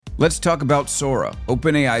Let's talk about Sora,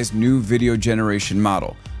 OpenAI's new video generation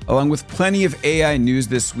model, along with plenty of AI news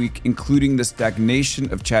this week, including the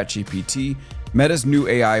stagnation of ChatGPT, Meta's new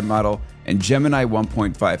AI model, and Gemini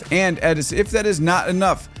 1.5. And as if that is not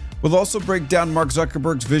enough, we'll also break down Mark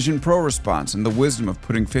Zuckerberg's Vision Pro response and the wisdom of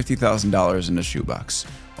putting $50,000 in a shoebox.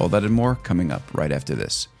 All that and more coming up right after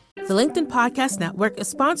this. The LinkedIn Podcast Network is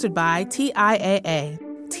sponsored by TIAA.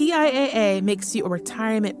 TIAA makes you a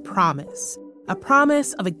retirement promise. A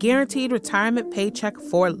promise of a guaranteed retirement paycheck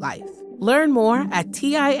for life. Learn more at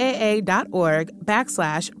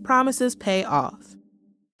TIAA.org/promises pay off.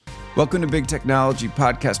 Welcome to Big Technology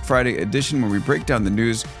Podcast Friday edition, where we break down the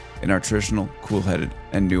news in our traditional cool-headed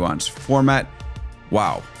and nuanced format.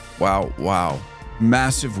 Wow.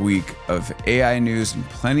 Massive week of AI news and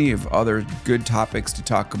plenty of other good topics to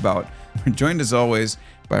talk about. We're joined as always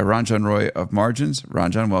by Ranjan Roy of Margins.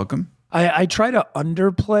 Ranjan, welcome. I try to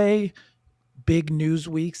underplay big news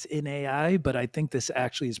weeks in AI, but I think this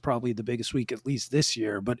actually is probably the biggest week, at least this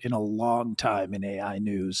year, but in a long time in AI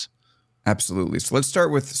news. Absolutely. So let's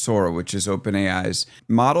start with Sora, which is OpenAI's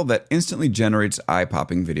model that instantly generates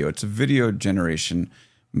eye-popping video. It's a video generation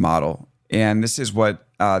model. And this is what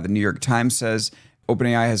the New York Times says.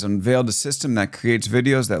 OpenAI has unveiled a system that creates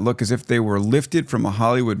videos that look as if they were lifted from a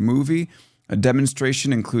Hollywood movie. A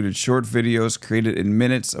demonstration included short videos created in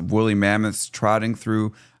minutes of woolly mammoths trotting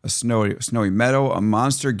through a snowy meadow, a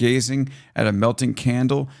monster gazing at a melting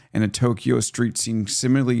candle, and a Tokyo street scene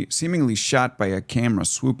seemingly shot by a camera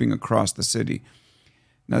swooping across the city.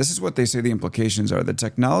 Now, this is what they say the implications are. The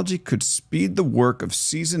technology could speed the work of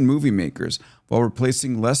seasoned movie makers while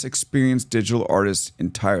replacing less experienced digital artists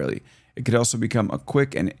entirely. It could also become a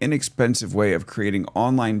quick and inexpensive way of creating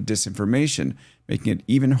online disinformation, making it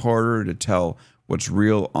even harder to tell what's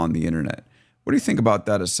real on the internet. What do you think about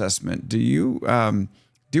that assessment? Do you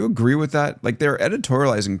agree with that? Like, they're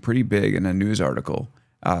editorializing pretty big in a news article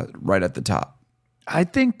right at the top. I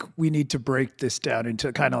think we need to break this down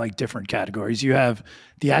into kind of like different categories. You have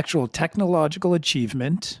the actual technological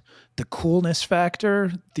achievement, the coolness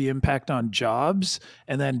factor, the impact on jobs,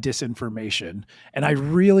 and then disinformation. And I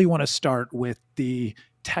really want to start with the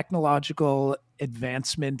technological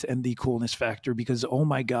advancement and the coolness factor, because, oh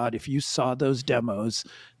my God, if you saw those demos,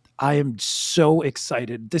 I am so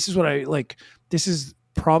excited. This is what I like. This is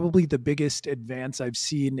probably the biggest advance I've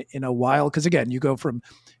seen in a while. Because again, you go from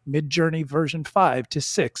Midjourney version 5 to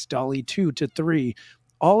 6, DALL-E 2 to 3.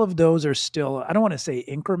 All of those are still, I don't want to say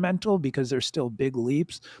incremental because they're still big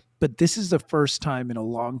leaps, but this is the first time in a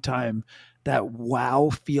long time that wow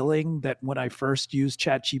feeling that when I first used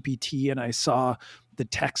ChatGPT and I saw the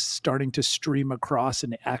text starting to stream across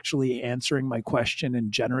and actually answering my question and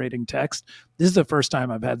generating text. This is the first time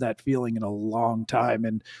I've had that feeling in a long time.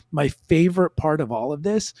 And my favorite part of all of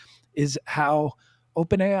this is how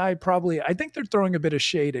OpenAI I think they're throwing a bit of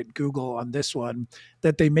shade at Google on this one,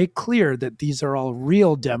 that they make clear that these are all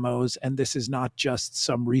real demos and this is not just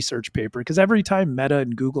some research paper. Because every time Meta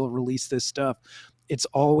and Google release this stuff, it's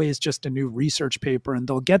always just a new research paper and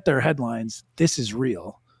they'll get their headlines. This is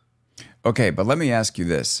real. Okay, but let me ask you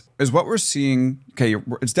this. Is what we're seeing,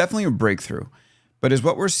 it's definitely a breakthrough, but is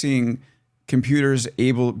what we're seeing computers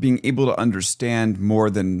being able to understand more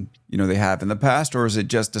than they have in the past, or is it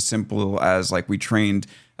just as simple as like we trained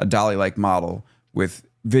a DALL-E-like model with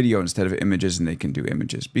video instead of images and they can do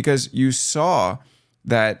images? Because you saw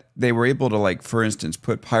that they were able to, like, for instance,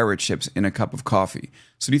 put pirate ships in a cup of coffee.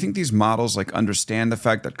 So do you think these models like understand the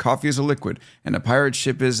fact that coffee is a liquid and a pirate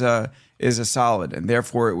ship is a solid, and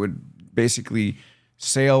therefore it would basically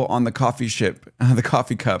sail on the coffee ship, the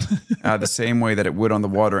coffee cup, the same way that it would on the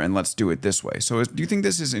water, and let's do it this way? So do you think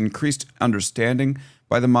this is increased understanding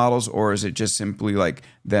by the models, or is it just simply like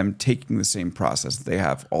them taking the same process that they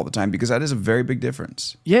have all the time? Because that is a very big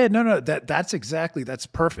difference. Yeah, no, that's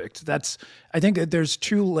perfect. I think that there's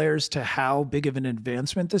two layers to how big of an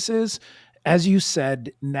advancement this is. As you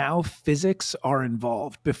said, now physics are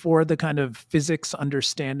involved. Before, the kind of physics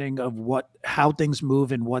understanding of how things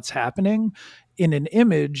move and what's happening in an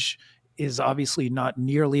image is obviously not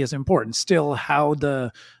nearly as important. Still, how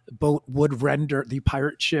the boat would render, the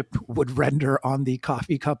pirate ship would render on the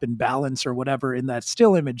coffee cup in balance or whatever in that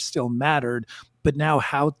still image still mattered. But now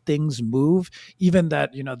how things move, even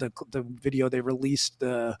that, the video they released,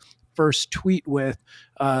 the first tweet with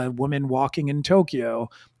a woman walking in Tokyo,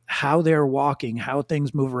 how they're walking, how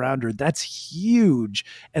things move around her, that's huge.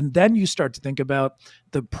 And then you start to think about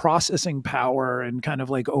the processing power and kind of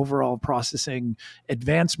like overall processing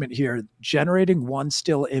advancement here. Generating one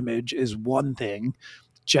still image is one thing.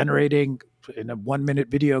 Generating in a 1 minute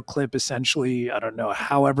video clip, essentially, I don't know,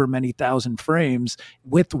 however many thousand frames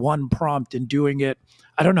with one prompt, and doing it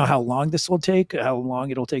I don't know how long this will take, how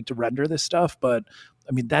long it'll take to render this stuff, but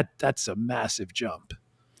I mean, that's a massive jump.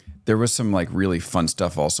 There was some like really fun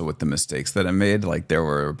stuff also with the mistakes that I made. Like there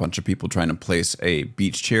were a bunch of people trying to place a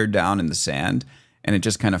beach chair down in the sand, and it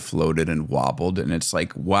just kind of floated and wobbled. And it's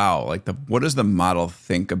like, wow, like what does the model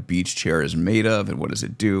think a beach chair is made of, and what does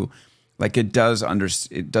it do? Like it does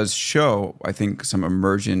show, I think, some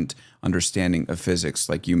emergent understanding of physics,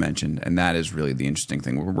 like you mentioned, and that is really the interesting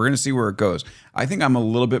thing. We're going to see where it goes. I think I'm a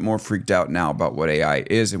little bit more freaked out now about what AI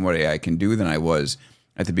is and what AI can do than I was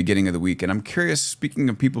at the beginning of the week. And I'm curious, speaking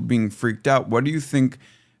of people being freaked out, what do you think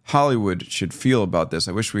Hollywood should feel about this?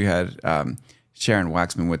 I wish we had Sharon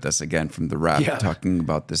Waxman with us again from The Wrap talking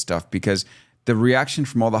about this stuff, because the reaction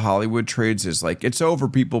from all the Hollywood trades is like, it's over,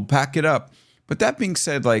 people, pack it up. But that being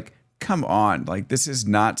said, like, come on, like this is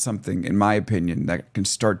not something, in my opinion, that can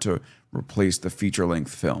start to replace the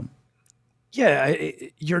feature-length film. Yeah,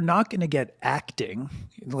 you're not going to get acting.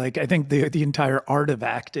 Like I think the entire art of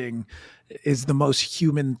acting is the most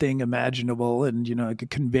human thing imaginable, and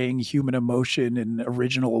conveying human emotion in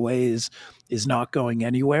original ways is not going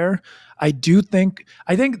anywhere. I think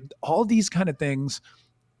all these kind of things,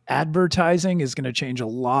 advertising is going to change a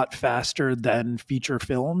lot faster than feature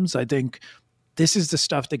films. I think this is the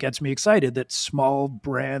stuff that gets me excited, that small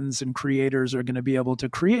brands and creators are going to be able to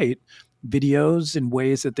create videos in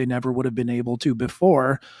ways that they never would have been able to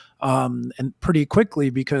before, and pretty quickly,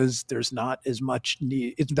 because there's not as much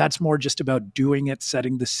need. That's more just about doing it,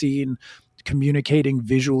 setting the scene, communicating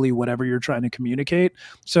visually whatever you're trying to communicate.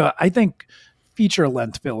 So I think feature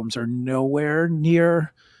length films are nowhere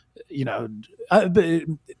near,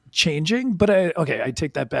 changing. But I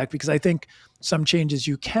take that back, because I think some changes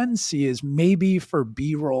you can see is maybe for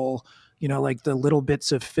B-roll, like the little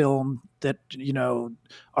bits of film that,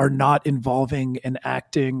 are not involving an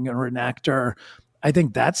acting or an actor. I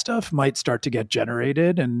think that stuff might start to get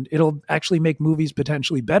generated, and it'll actually make movies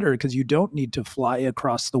potentially better, because you don't need to fly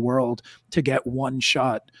across the world to get one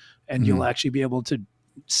shot, and you'll actually be able to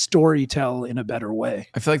story tell in a better way.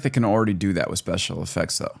 I feel like they can already do that with special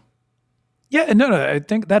effects though. Yeah, no, I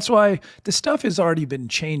think that's why the stuff has already been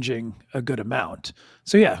changing a good amount.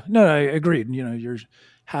 So yeah, no, I agreed.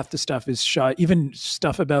 Half the stuff is shot. Even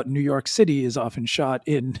stuff about New York City is often shot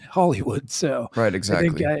in Hollywood. So right,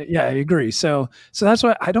 exactly. I agree. So that's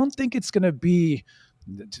why I don't think it's going to be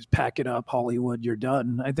just pack it up, Hollywood, you're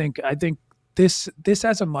done. I think this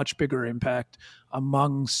has a much bigger impact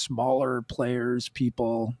among smaller players,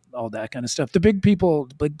 people, all that kind of stuff. The big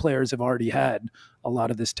players have already had a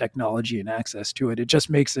lot of this technology and access to it. It just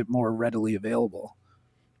makes it more readily available.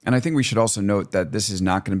 And I think we should also note that this is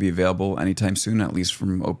not going to be available anytime soon, at least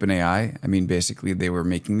from OpenAI. I mean, basically, they were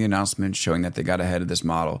making the announcement showing that they got ahead of this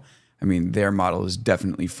model. I mean, their model is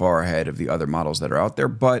definitely far ahead of the other models that are out there,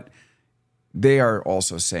 but they are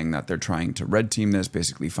also saying that they're trying to red team this,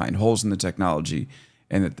 basically find holes in the technology,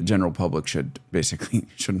 and that the general public shouldn't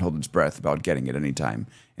hold its breath about getting it anytime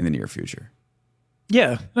in the near future.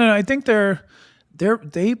 Yeah, no, I think they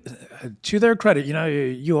to their credit,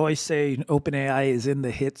 you always say OpenAI is in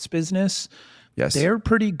the hits business. Yes. They're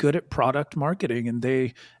pretty good at product marketing, and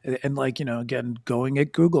again, going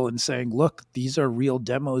at Google and saying, look, these are real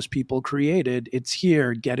demos people created. It's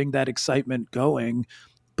here, getting that excitement going,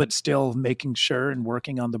 but still making sure and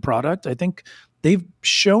working on the product. I think they've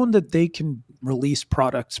shown that they can release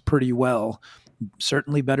products pretty well,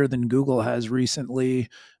 certainly better than Google has recently.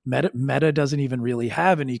 Meta doesn't even really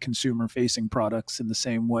have any consumer-facing products in the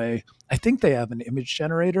same way. I think they have an image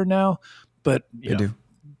generator now, but they do.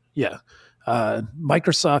 Yeah.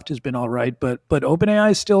 Microsoft has been all right, but OpenAI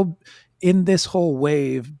is still in this whole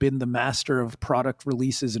wave been the master of product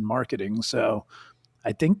releases and marketing. So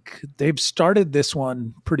I think they've started this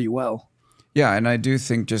one pretty well. Yeah, and I do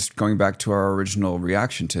think, just going back to our original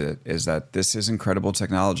reaction to it, is that this is incredible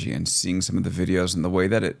technology, and seeing some of the videos and the way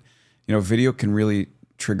that video can really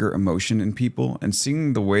trigger emotion in people, and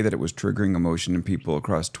seeing the way that it was triggering emotion in people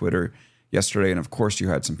across Twitter yesterday. And of course you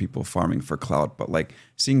had some people farming for clout, but like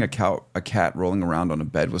seeing a cat rolling around on a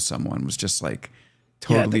bed with someone was just like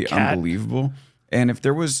totally unbelievable. And if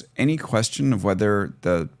there was any question of whether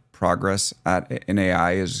the progress in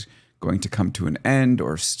AI is going to come to an end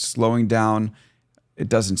or slowing down, it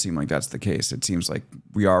doesn't seem like that's the case. It seems like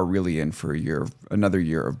we are really in for another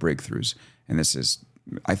year of breakthroughs. And this is,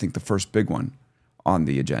 I think, the first big one on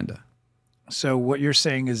the agenda. So what you're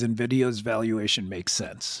saying is NVIDIA's valuation makes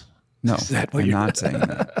sense. No, I'm not saying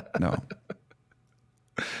that. No.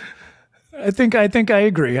 I think I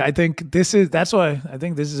agree. I think that's why I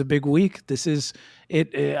think this is a big week. This is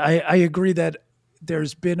it. I agree that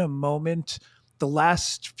there's been a moment the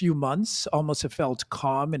last few months almost have felt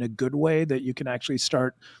calm in a good way, that you can actually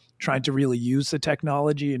start trying to really use the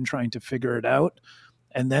technology and trying to figure it out.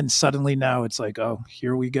 And then suddenly now it's like, oh,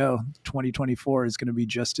 here we go. 2024 is going to be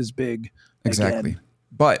just as big Exactly. again.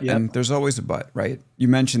 But, Yep. and there's always a but, right? You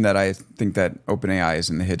mentioned that I think that OpenAI is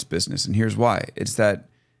in the hits business, and here's why. It's that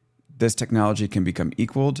this technology can become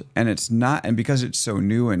equaled, and it's not, and because it's so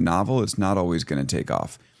new and novel, it's not always going to take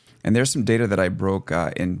off. And there's some data that I broke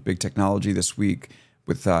in Big Technology this week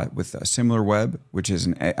with SimilarWeb, which is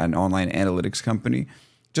an online analytics company,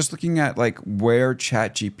 just looking at like where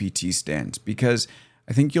ChatGPT stands. Because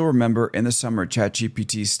I think you'll remember in the summer,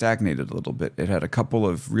 ChatGPT stagnated a little bit. It had a couple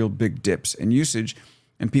of real big dips in usage,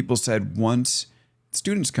 and people said once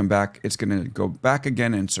students come back, it's going to go back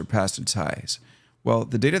again and surpass its highs. Well,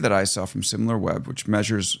 the data that I saw from SimilarWeb, which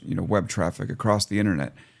measures web traffic across the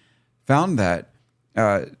internet, found that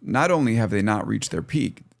not only have they not reached their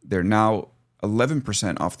peak, they're now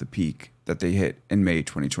 11% off the peak that they hit in May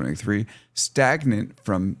 2023, stagnant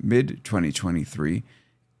from mid 2023,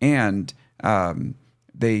 and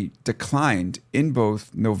they declined in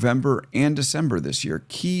both November and December this year,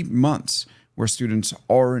 key months where students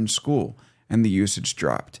are in school, and the usage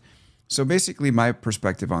dropped. So basically, my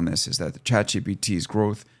perspective on this is that the ChatGPT's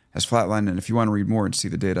growth has flatlined. And if you want to read more and see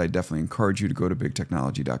the data, I definitely encourage you to go to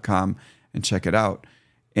bigtechnology.com and check it out.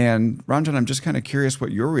 And Ranjan, I'm just kind of curious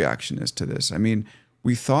what your reaction is to this. I mean,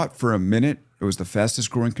 we thought for a minute it was the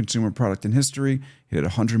fastest growing consumer product in history. It had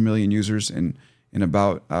 100 million users in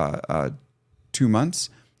about 2 months.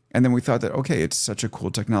 And then we thought that, okay, it's such a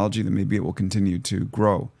cool technology that maybe it will continue to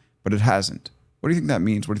grow, but it hasn't. What do you think that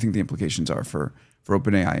means? What do you think the implications are for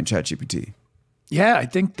OpenAI and ChatGPT? Yeah, I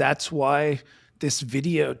think that's why this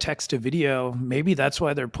video, text to video, maybe that's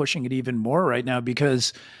why they're pushing it even more right now,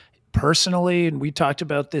 because personally, and we talked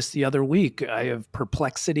about this the other week, I have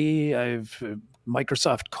Perplexity, I have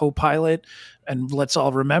Microsoft Copilot, and let's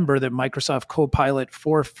all remember that Microsoft Copilot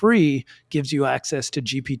for free gives you access to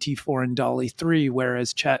GPT-4 and DALL-E 3,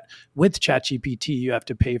 whereas with ChatGPT, you have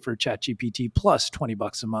to pay for ChatGPT plus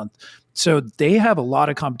 $20 a month. So they have a lot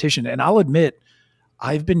of competition, and I'll admit,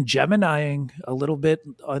 I've been Geminiing a little bit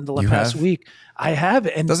on the past week. I have.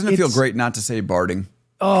 And doesn't it feel great not to say barding?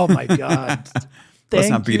 Oh my God. Let's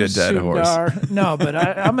not beat a dead horse. No, but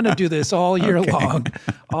I'm going to do this all year long.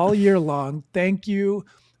 All year long. Thank you.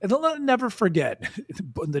 And I'll never forget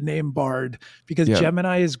the name Bard, because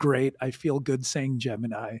Gemini is great. I feel good saying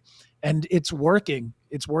Gemini. And it's working.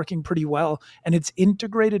 It's working pretty well. And it's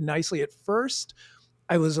integrated nicely. At first,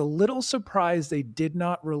 I was a little surprised they did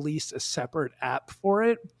not release a separate app for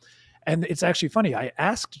it. And it's actually funny. I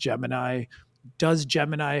asked Gemini, does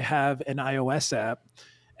Gemini have an iOS app?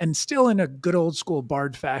 And still in a good old school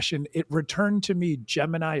Bard fashion, it returned to me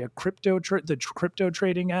Gemini, the crypto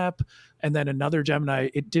trading app, and then another Gemini.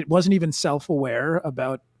 It wasn't even self-aware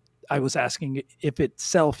about, I was asking if it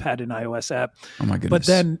itself had an iOS app. Oh my goodness. But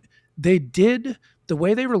then they did, the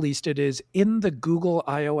way they released it is in the Google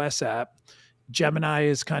iOS app, Gemini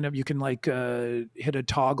is kind of, you can like hit a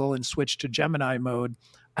toggle and switch to Gemini mode.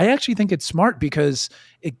 I actually think it's smart because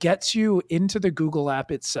it gets you into the Google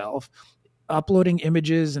app itself. Uploading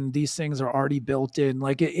images and these things are already built in.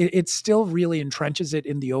 Like it still really entrenches it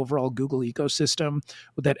in the overall Google ecosystem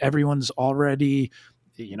that everyone's already,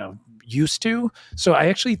 used to. So I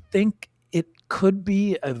actually think it could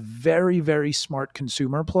be a very, very smart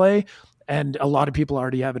consumer play. And a lot of people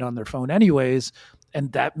already have it on their phone anyways.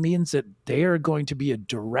 And that means that they are going to be a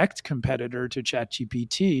direct competitor to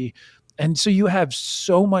ChatGPT. And so you have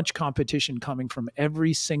so much competition coming from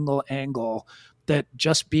every single angle that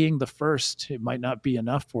just being the first, it might not be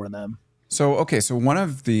enough for them. So one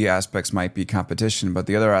of the aspects might be competition, but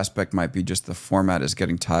the other aspect might be just the format is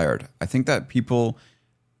getting tired. I think that people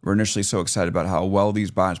were initially so excited about how well these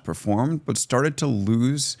bots performed, but started to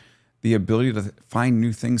lose the ability to find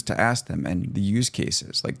new things to ask them and the use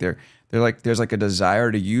cases. Like there's like a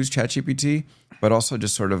desire to use ChatGPT, but also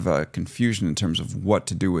just sort of a confusion in terms of what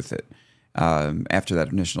to do with it after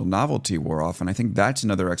that initial novelty wore off. And I think that's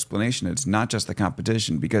another explanation. It's not just the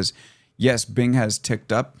competition, because yes, Bing has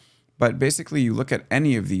ticked up, but basically you look at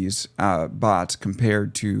any of these bots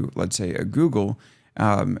compared to, let's say, a Google,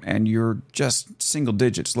 and you're just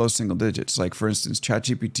low single digits. Like for instance,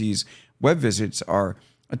 ChatGPT's web visits are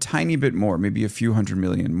a tiny bit more, maybe a few 100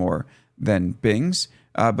 million more than Bing's,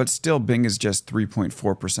 but still Bing is just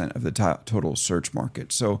 3.4% of the total search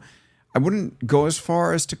market. So I wouldn't go as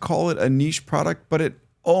far as to call it a niche product, but it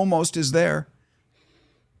almost is there.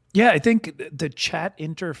 Yeah, I think the chat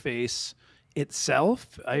interface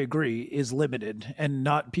itself, I agree, is limited, and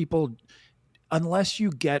not people. unless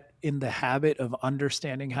you get in the habit of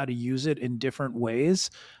understanding how to use it in different ways,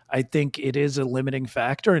 I think it is a limiting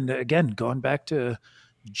factor. And again, going back to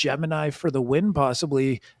Gemini for the win,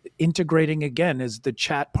 possibly integrating again as the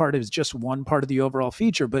chat part is just one part of the overall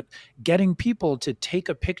feature, but getting people to take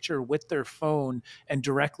a picture with their phone and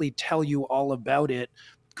directly tell you all about it.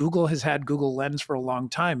 Google has had Google Lens for a long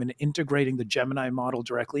time, and integrating the Gemini model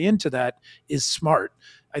directly into that is smart.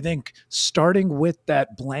 I think starting with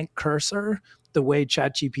that blank cursor, the way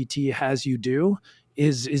ChatGPT has you do,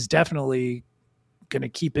 is definitely going to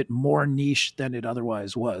keep it more niche than it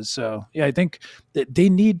otherwise was. So yeah, I think that they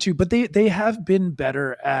need to, but they have been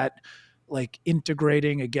better at like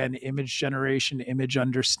integrating again image generation, image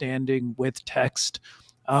understanding with text.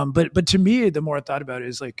 But to me, the more I thought about it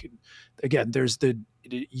is like, again, there's the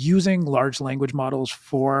using large language models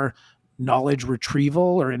for knowledge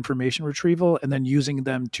retrieval or information retrieval, and then using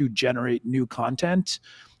them to generate new content.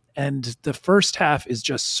 And the first half is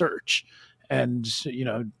just search. And,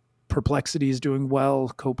 Perplexity is doing well,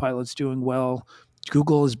 Copilot's doing well.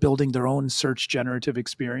 Google is building their own search generative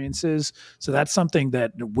experiences. So that's something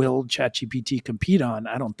that will ChatGPT compete on?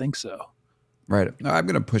 I don't think so. Right. No, I'm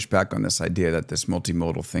going to push back on this idea that this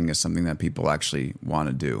multimodal thing is something that people actually want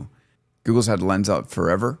to do. Google's had Lens out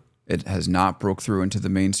forever. It has not broke through into the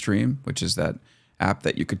mainstream, which is that app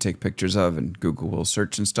that you could take pictures of and Google will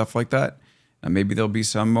search and stuff like that. Now, maybe there'll be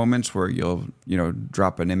some moments where you'll,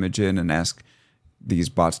 drop an image in and ask these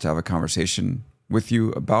bots to have a conversation with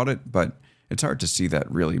you about it, but it's hard to see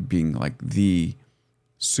that really being like the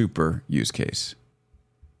super use case.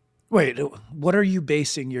 Wait, what are you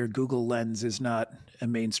basing your Google Lens is not a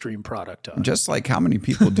mainstream product on? Just like how many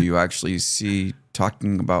people do you actually see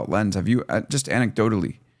talking about Lens? Have you, just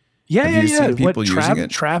anecdotally, have you seen people using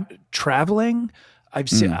it? Traveling,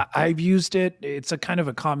 I've used it. It's a kind of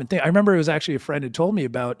a common thing. I remember it was actually a friend who told me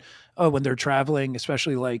about, when they're traveling,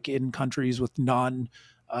 especially like in countries with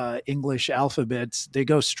non-English alphabets, they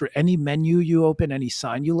go straight, any menu you open, any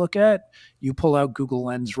sign you look at, you pull out Google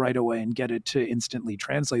Lens right away and get it to instantly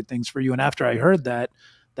translate things for you. And after I heard that,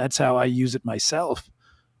 that's how I use it myself.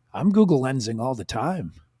 I'm Google Lensing all the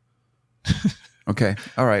time. Okay.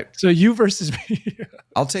 All right. So you versus me.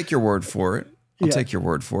 I'll take your word for it. Take your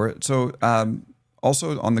word for it. So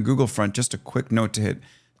also on the Google front, just a quick note to hit.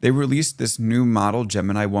 They released this new model,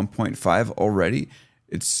 Gemini 1.5 already.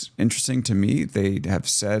 It's interesting to me. They have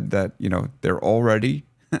said that, they're already,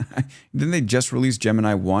 then they just released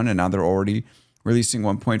Gemini 1 and now they're already releasing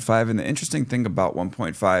 1.5. And the interesting thing about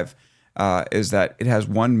 1.5 is that it has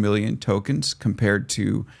 1 million tokens compared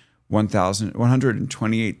to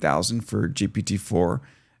 128,000 for GPT-4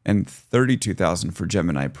 and 32,000 for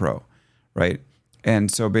Gemini Pro, right? And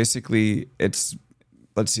so basically it's,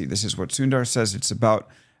 let's see, this is what Sundar says. It's about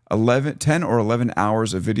 10 or 11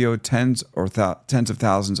 hours of video, tens of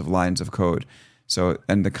thousands of lines of code. So,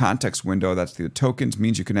 and the context window, that's the tokens,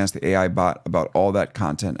 means you can ask the AI bot about all that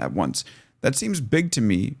content at once. That seems big to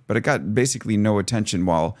me, but it got basically no attention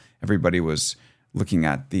while everybody was looking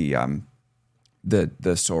at the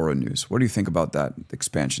Sora news. What do you think about that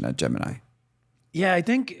expansion at Gemini? Yeah, I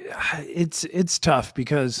think it's tough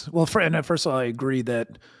because, well, first of all, I agree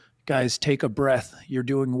that, guys, take a breath. You're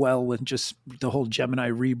doing well with just the whole Gemini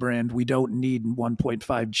rebrand. We don't need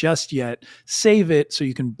 1.5 just yet. Save it so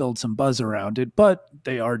you can build some buzz around it, but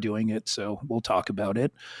they are doing it, so we'll talk about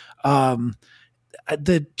it.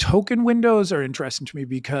 The token windows are interesting to me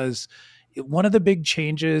because one of the big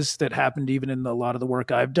changes that happened even in a lot of the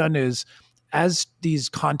work I've done is as these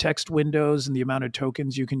context windows and the amount of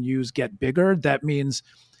tokens you can use get bigger, that means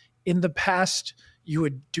in the past, you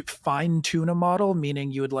would fine tune a model,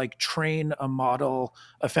 meaning you would like train a model,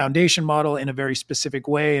 a foundation model in a very specific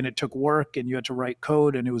way, and it took work and you had to write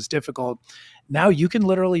code and it was difficult. Now you can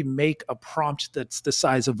literally make a prompt that's the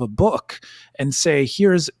size of a book and say,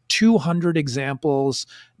 here's 200 examples.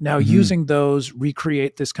 Now using those,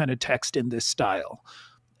 recreate this kind of text in this style.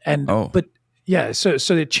 And, but yeah, so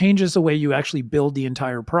it changes the way you actually build the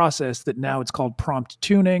entire process, that now it's called prompt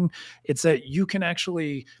tuning. It's that you can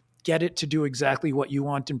actually get it to do exactly what you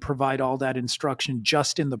want and provide all that instruction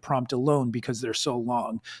just in the prompt alone because they're so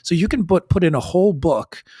long. So you can put in a whole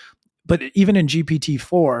book, but even in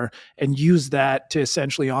GPT-4, and use that to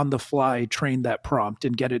essentially on the fly train that prompt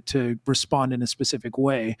and get it to respond in a specific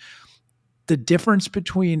way. The difference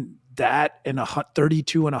between that and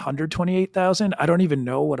 32 and 128,000, I don't even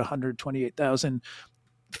know what 128,000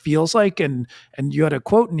 feels like. And you had a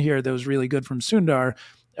quote in here that was really good from Sundar.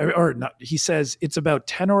 Or not, he says it's about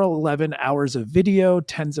 10 or 11 hours of video,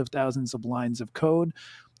 tens of thousands of lines of code.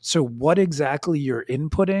 So what exactly you're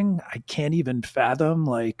inputting, I can't even fathom.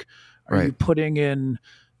 Like, are you putting in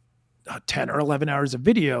 10 or 11 hours of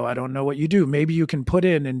video. I don't know what you do. Maybe you can put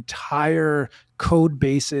in entire code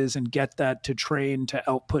bases and get that to train to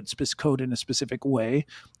output code in a specific way.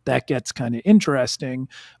 That gets kind of interesting.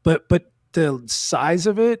 But the size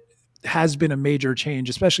of it has been a major change,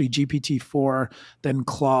 especially GPT-4, then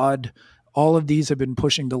Claude. All of these have been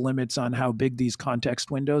pushing the limits on how big these context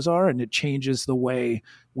windows are, and it changes the way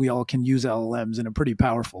we all can use LLMs in a pretty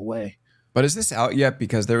powerful way. But is this out yet?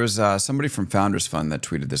 Because there was somebody from Founders Fund that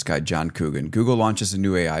tweeted this guy, John Coogan. Google launches a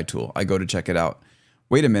new AI tool. I go to check it out.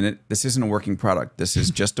 Wait a minute. This isn't a working product. This is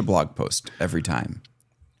just a blog post every time.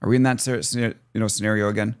 Are we in that scenario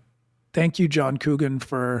again? Thank you, John Coogan,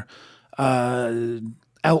 for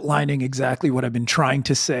outlining exactly what I've been trying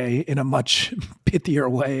to say in a much pithier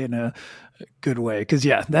way, in a good way. Because,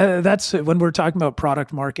 yeah, that's when we're talking about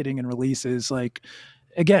product marketing and releases, like,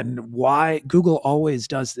 again, why Google always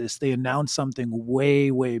does this. They announce something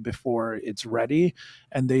way, way before it's ready,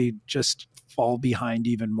 and they just fall behind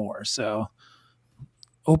even more. So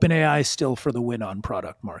OpenAI is still for the win on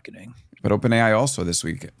product marketing. But OpenAI also this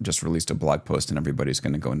week just released a blog post, and everybody's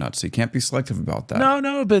going to go nuts. So you can't be selective about that.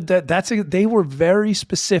 No, but they were very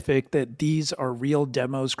specific that these are real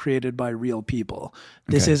demos created by real people.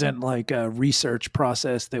 This isn't like a research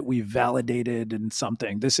process that we validated in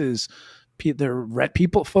something. This is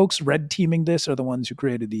folks red teaming this are the ones who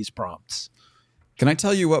created these prompts. Can I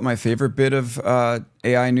tell you what my favorite bit of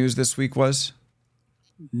AI news this week was?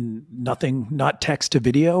 Nothing, not text to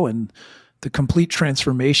video and the complete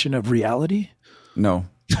transformation of reality? No.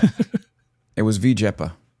 It was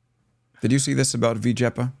VJEPA. Did you see this about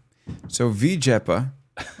VJEPA? So VJEPA,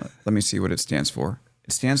 let me see what it stands for.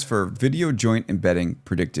 It stands for Video Joint Embedding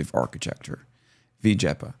Predictive Architecture,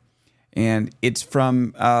 VJEPA. And it's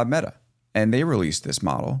from Meta. And they released this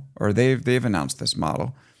model, or they've announced this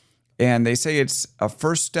model, and they say it's a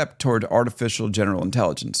first step toward artificial general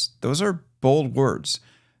intelligence. Those are bold words.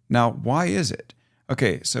 Now, why is it?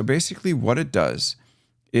 Okay, so basically what it does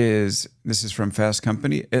is, this is from Fast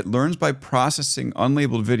Company, it learns by processing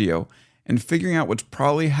unlabeled video and figuring out what's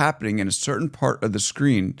probably happening in a certain part of the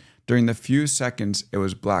screen during the few seconds it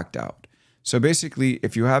was blacked out. So basically,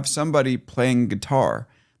 if you have somebody playing guitar,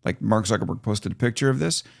 like Mark Zuckerberg posted a picture of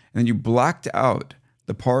this, and then you blacked out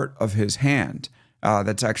the part of his hand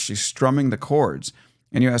that's actually strumming the chords,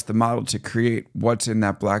 and you ask the model to create what's in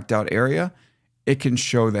that blacked out area, it can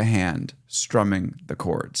show the hand strumming the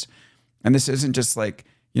chords. And this isn't just like,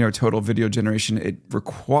 total video generation. It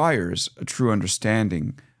requires a true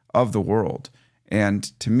understanding of the world. And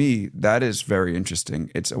to me, that is very interesting.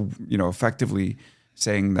 It's, effectively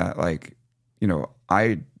saying that, like,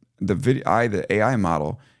 the AI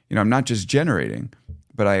model, I'm not just generating,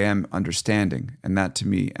 but I am understanding. And that to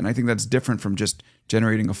me, and I think that's different from just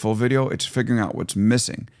generating a full video. It's figuring out what's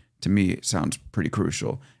missing. To me, it sounds pretty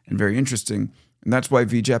crucial and very interesting. And that's why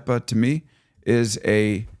VJEPA to me is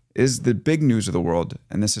the big news of the world.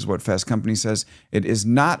 And this is what Fast Company says. It is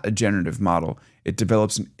not a generative model. It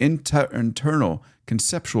develops an internal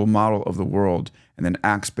conceptual model of the world and then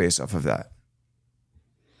acts based off of that.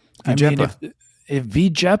 VJEPA. I mean, if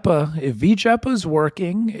VJEPA is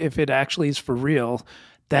working, if it actually is for real,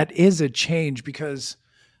 that is a change because,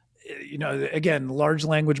 again, large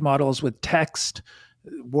language models with text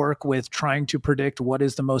work with trying to predict what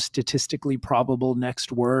is the most statistically probable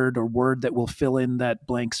next word or word that will fill in that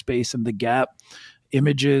blank space in the gap.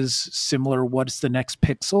 Images, similar, what's the next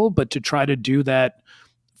pixel? But to try to do that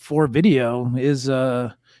for video is,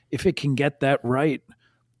 if it can get that right,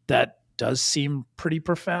 that does seem pretty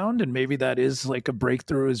profound. And maybe that is like a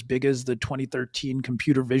breakthrough as big as the 2013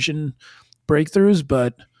 computer vision breakthroughs,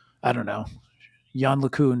 but I don't know. Jan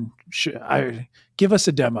LeCun, give us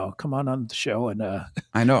a demo. Come on the show and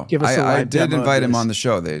I know. Give us a I live did demo invite of him this. on the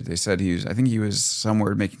show. They said I think he was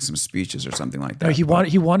somewhere making some speeches or something like that. No,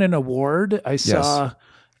 he won an award. I saw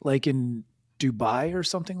like in Dubai or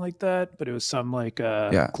something like that, but it was some like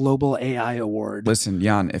global AI award. Listen,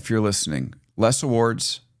 Jan, if you're listening, less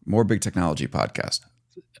awards, more big technology podcast.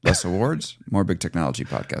 Less awards, more big technology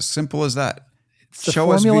podcast. Simple as that. It's the Show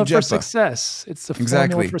formula us for VJEPA. success. It's the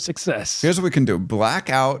Exactly. formula for success. Here's what we can do. Black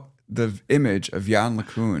out the image of Jan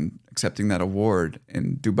LeCun accepting that award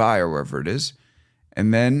in Dubai or wherever it is,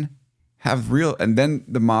 and then and then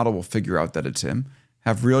the model will figure out that it's him.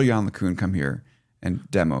 Have real Jan LeCun come here and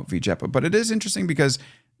demo VJEPA. But it is interesting because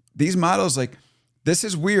these models, like, this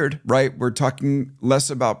is weird, right? We're talking less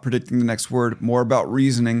about predicting the next word, more about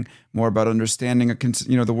reasoning, more about understanding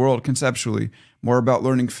the world conceptually, more about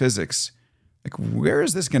learning physics. Like, where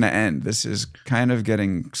is this going to end? This is kind of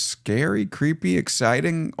getting scary, creepy,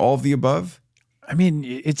 exciting, all of the above. I mean,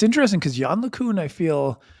 it's interesting because Jan LeCun, I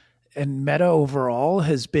feel, and Meta overall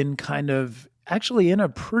has been kind of actually in a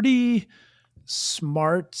pretty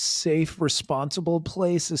smart, safe, responsible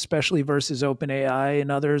place, especially versus OpenAI and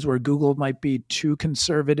others, where Google might be too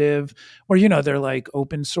conservative, where, they're like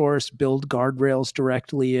open source, build guardrails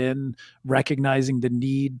directly in, recognizing the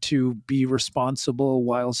need to be responsible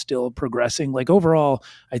while still progressing. Like overall,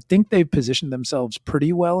 I think they've positioned themselves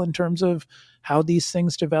pretty well in terms of how these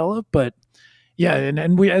things develop. But yeah,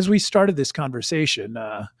 and we, as we started this conversation,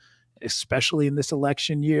 especially in this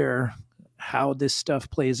election year, how this stuff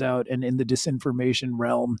plays out and in the disinformation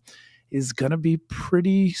realm is going to be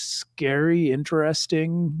pretty scary,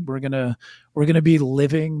 interesting. We're going to be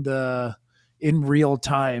living in real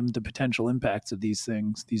time the potential impacts of these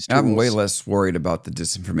things, these tools. I'm way less worried about the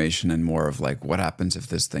disinformation and more of like what happens if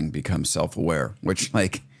this thing becomes self-aware, which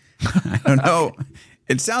like, I don't know.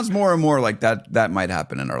 It sounds more and more like that might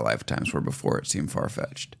happen in our lifetimes, where before it seemed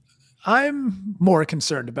far-fetched. I'm more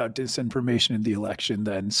concerned about disinformation in the election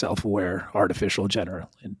than self-aware artificial general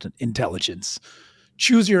intelligence.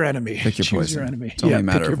 Choose your enemy. Pick your Choose poison. your enemy. It's only a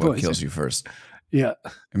matter of what kills you first. Yeah.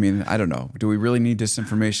 I mean, I don't know. Do we really need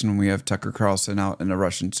disinformation when we have Tucker Carlson out in a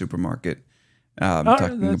Russian supermarket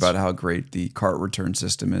talking about how great the cart return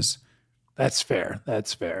system is? That's fair.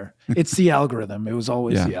 That's fair. It's the algorithm. It was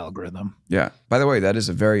always the algorithm. Yeah. By the way, that is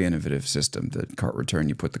a very innovative system, the cart return.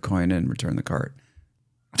 You put the coin in, return the cart.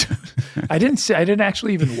 I didn't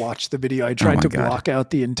actually even watch the video. I tried to block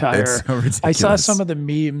out the entire. It's so ridiculous. I saw some of the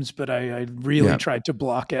memes, but I really tried to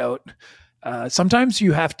block out. Sometimes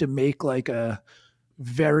you have to make like a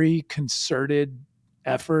very concerted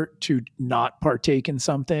effort to not partake in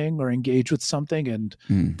something or engage with something, and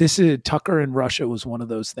this is Tucker in Russia was one of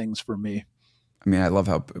those things for me. I mean, I love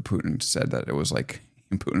how Putin said that. It was like,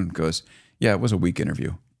 and Putin goes, "Yeah, it was a weak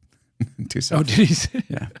interview." Oh, did he say?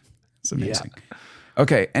 Yeah, it's amazing. Yeah.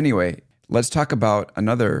 Okay, anyway, let's talk about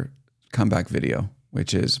another comeback video,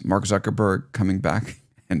 which is Mark Zuckerberg coming back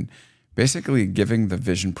and basically giving the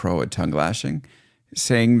Vision Pro a tongue lashing,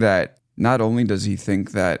 saying that not only does he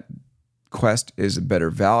think that Quest is a better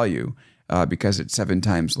value because it's 7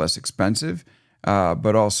 times less expensive,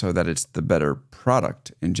 but also that it's the better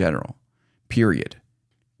product in general, period.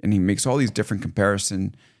 And he makes all these different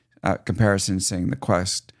comparisons, saying the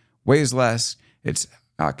Quest weighs less, its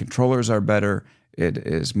controllers are better, it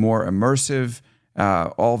is more immersive,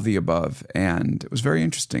 all of the above. And it was very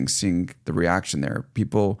interesting seeing the reaction there.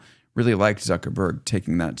 People really liked Zuckerberg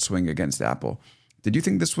taking that swing against Apple. Did you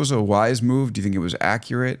think this was a wise move? Do you think it was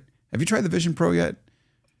accurate? Have you tried the Vision Pro yet?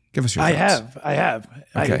 Give us your thoughts. I have.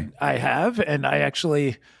 Okay. I have. And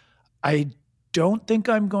I don't think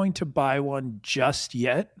I'm going to buy one just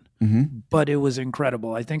yet, but it was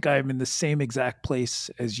incredible. I think I'm in the same exact place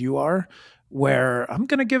as you are, where I'm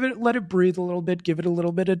going to let it breathe a little bit, give it a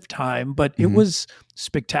little bit of time, but it was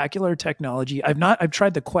spectacular technology. I've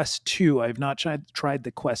tried the Quest 2. I've not tried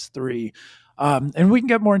the Quest 3. And we can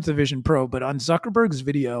get more into the Vision Pro, but on Zuckerberg's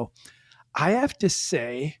video, I have to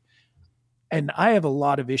say, and I have a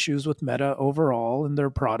lot of issues with Meta overall and their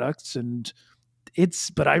products,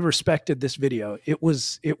 but I respected this video. It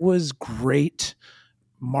was great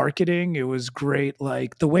marketing. It was great.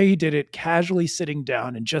 Like the way he did it, casually sitting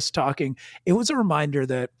down and just talking. It was a reminder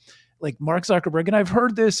that like Mark Zuckerberg, and I've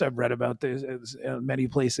heard this, I've read about this in many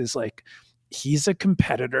places, like he's a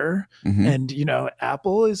competitor and,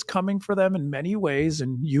 Apple is coming for them in many ways.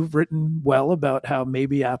 And you've written well about how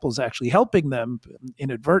maybe Apple's actually helping them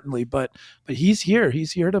inadvertently, but he's here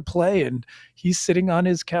to play, and he's sitting on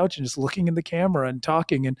his couch and just looking in the camera and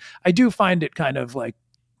talking. And I do find it kind of like,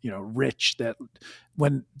 rich that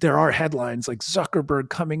when there are headlines like Zuckerberg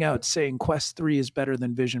coming out saying Quest 3 is better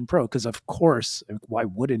than Vision Pro, because of course, why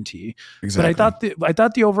wouldn't he? Exactly. But I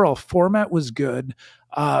thought the overall format was good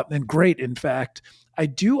and great. In fact, I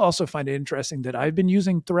do also find it interesting that I've been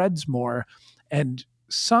using Threads more, and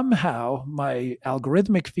somehow my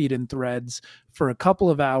algorithmic feed in Threads for a couple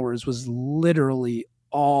of hours was literally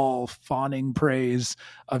all fawning praise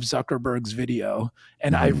of Zuckerberg's video.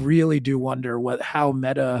 And I really do wonder how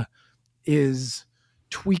Meta is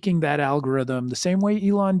tweaking that algorithm the same way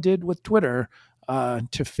Elon did with Twitter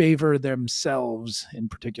to favor themselves in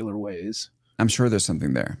particular ways. I'm sure there's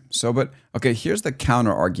something there. But here's the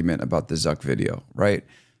counter argument about the Zuck video, right?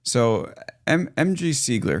 So MG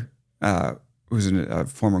Siegler, who's a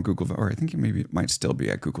former Google, or I think he might still be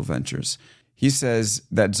at Google Ventures, he says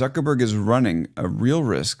that Zuckerberg is running a real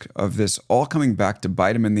risk of this all coming back to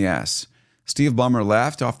bite him in the ass. Steve Ballmer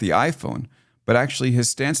laughed off the iPhone, but actually his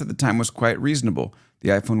stance at the time was quite reasonable. The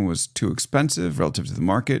iPhone was too expensive relative to the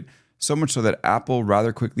market, so much so that Apple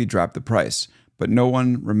rather quickly dropped the price. But no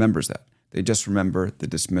one remembers that. They just remember the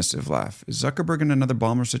dismissive laugh. Is Zuckerberg in another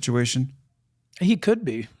Ballmer situation? He could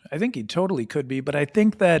be. I think he totally could be. But I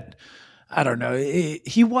think that, I don't know,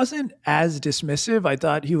 he wasn't as dismissive. I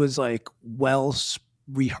thought he was like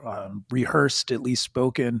rehearsed, at least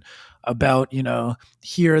spoken about,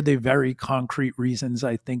 here are the very concrete reasons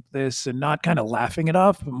I think this, and not kind of laughing it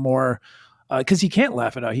off, but more because he can't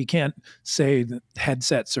laugh it out. He can't say that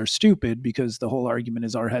headsets are stupid because the whole argument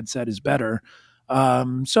is our headset is better.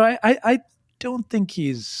 So I don't think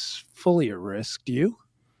he's fully at risk. Do you?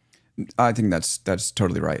 I think that's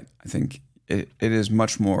totally right. I think it is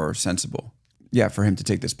much more sensible, for him to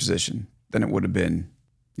take this position than it would have been,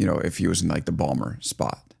 if he was in like the Ballmer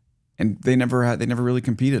spot. And they never really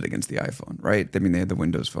competed against the iPhone, right? I mean, they had the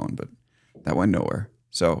Windows Phone, but that went nowhere.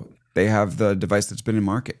 So they have the device that's been in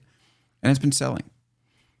market, and it's been selling.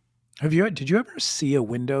 Did you ever see a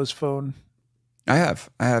Windows Phone? I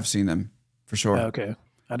have seen them for sure. Okay,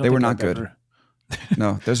 they were not good.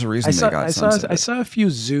 No, there's a reason they got sunsetted. I saw a few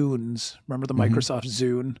Zunes. Remember the Microsoft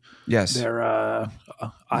Zune? Yes. Their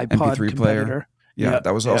iPod MP3 player. competitor. Yeah,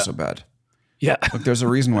 that was also bad. Yeah. Look, there's a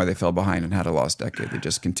reason why they fell behind and had a lost decade. They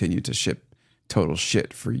just continued to ship total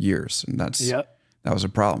shit for years, and that was a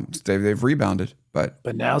problem. They've rebounded, but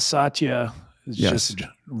now Satya is just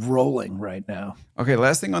rolling right now. Okay,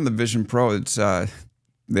 last thing on the Vision Pro, it's the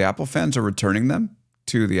Apple fans are returning them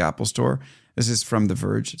to the Apple Store. This is from The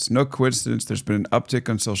Verge. It's no coincidence there's been an uptick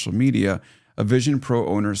on social media of Vision Pro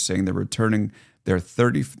owners saying they're returning their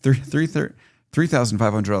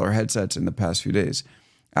 $3,500 headsets in the past few days.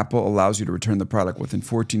 Apple allows you to return the product within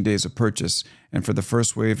 14 days of purchase, and for the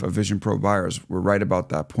first wave of Vision Pro buyers, we're right about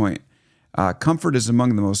that point. Comfort is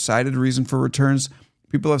among the most cited reason for returns.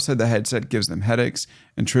 People have said the headset gives them headaches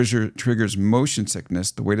and triggers motion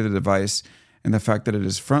sickness. The weight of the device and the fact that it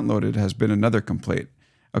is front-loaded has been another complaint.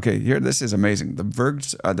 Okay, this is amazing. The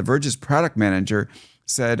Verge's product manager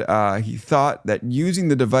said he thought that using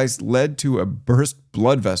the device led to a burst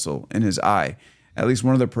blood vessel in his eye. At least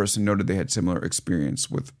one other person noted they had similar experience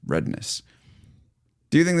with redness.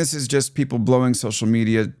 Do you think this is just people blowing social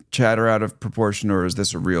media chatter out of proportion, or is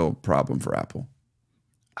this a real problem for Apple?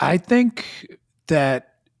 I think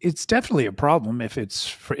that it's definitely a problem if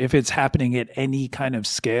it's happening at any kind of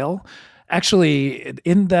scale. Actually,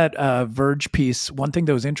 in that Verge piece, one thing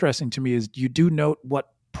that was interesting to me is you do note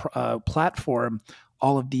what platform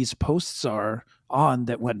all of these posts are on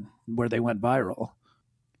where they went viral.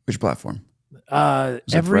 Which platform?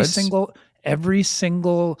 Every single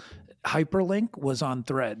hyperlink was on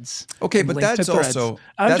Threads. Okay, but that's also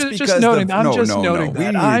I'm just noting that.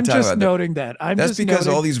 That's because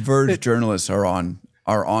all these Verge journalists are on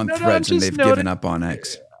Threads and they've given up on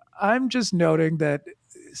X. I'm just noting that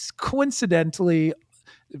coincidentally,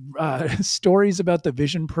 stories about the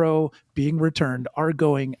Vision Pro being returned are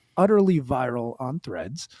going utterly viral on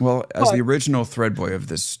Threads. Well, as the original Thread boy of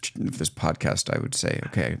this podcast, I would say,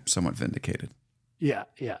 okay, somewhat vindicated. Yeah.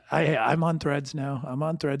 I'm on Threads now. I'm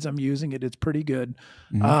using it. It's pretty good.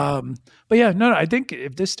 Mm-hmm. But yeah, no, I think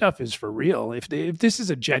if this stuff is for real, if this is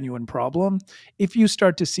a genuine problem, if you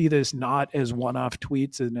start to see this not as one-off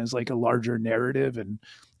tweets and as like a larger narrative, and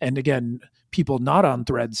again, people not on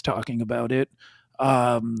Threads talking about it,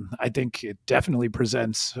 I think it definitely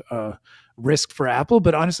presents a risk for Apple.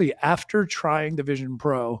 But honestly, after trying the Vision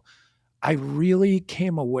Pro, I really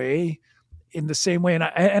came away in the same way.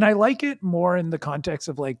 And I like it more in the context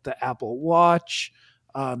of like the Apple Watch,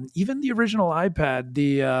 even the original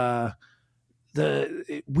iPad,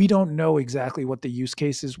 we don't know exactly what the use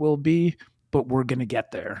cases will be, but we're going to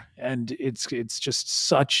get there. And it's just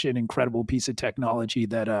such an incredible piece of technology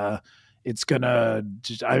that I'm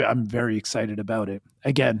very excited about it.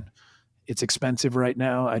 Again, it's expensive right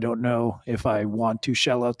now. I don't know if I want to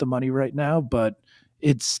shell out the money right now, but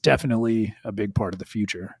it's definitely a big part of the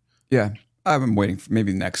future. Yeah. I've been waiting for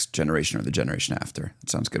maybe the next generation or the generation after. That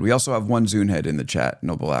sounds good. We also have one Zune head in the chat.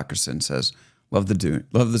 Noble Ackerson says, love the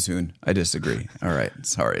Zune. I disagree. All right.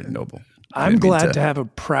 Sorry, Noble. I'm glad to have a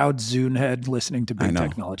proud Zune head listening to Big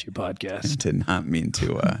Technology Podcast. I did not mean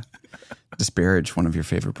to disparage one of your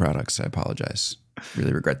favorite products. I apologize.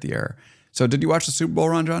 Really regret the error. So did you watch the Super Bowl,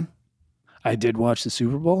 Ron John? I did watch the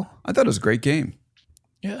Super Bowl. I thought it was a great game.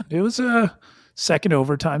 Yeah, it was a second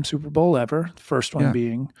overtime Super Bowl ever. The first one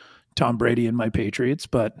being Tom Brady and my Patriots,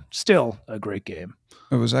 but still a great game.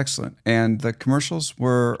 It was excellent. And the commercials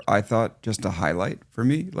were, I thought, just a highlight for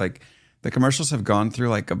me. Like the commercials have gone through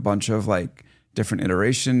like a bunch of like different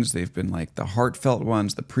iterations. They've been like the heartfelt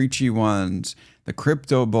ones, the preachy ones, the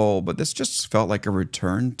crypto bowl, but this just felt like a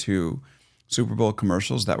return to Super Bowl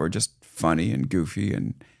commercials that were just funny and goofy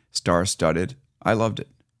and star-studded. I loved it.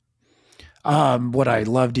 What I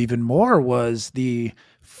loved even more was the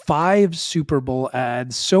 5 Super Bowl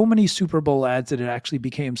ads, so many Super Bowl ads that it actually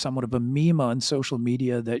became somewhat of a meme on social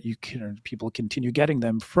media that people continue getting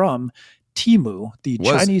them from Temu, the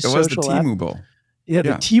Chinese It was the social app. Temu Bowl. Yeah, the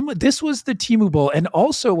Yeah. Temu. This was the Temu Bowl, and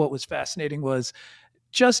also what was fascinating was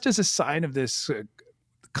just as a sign of this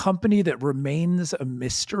company that remains a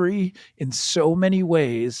mystery in so many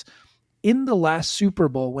ways. In the last Super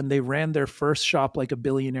Bowl, when they ran their first Shop Like a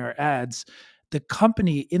Billionaire ads, the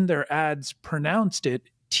company in their ads pronounced it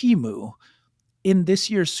Timu. In this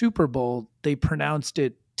year's Super Bowl, they pronounced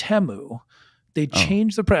it Temu. They Oh,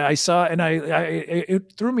 changed I saw, and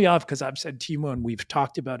it threw me off because I've said Timu and we've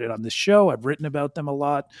talked about it on the show. I've written about them a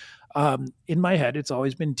lot. In my head, it's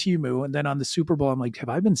always been Timu. And then on the Super Bowl, I'm like, have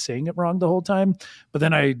I been saying it wrong the whole time? But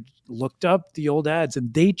then I looked up the old ads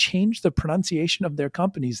and they changed the pronunciation of their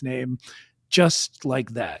company's name just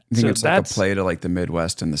like that. I think So it's like a that's, play to like the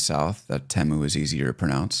Midwest and the South that Temu is easier to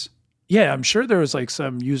pronounce. yeah, I'm sure there was like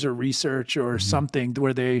some user research or Mhm. something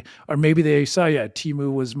where or maybe they saw, yeah,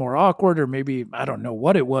 Timu was more awkward, or maybe I don't know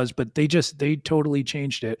what it was, but they totally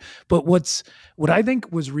changed it. But what I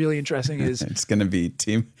think was really interesting is, It's going to be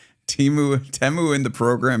Temu in the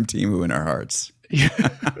program, Temu in our hearts.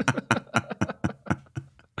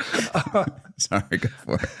 Sorry, go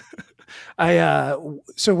for it.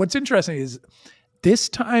 so what's interesting is this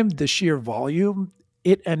time the sheer volume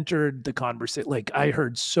it entered the conversation. Like I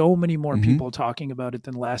heard so many more Mhm. people talking about it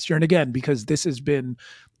than last year. And again, because this has been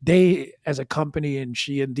they as a company and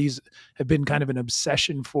she and these have been kind of an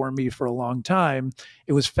obsession for me for a long time.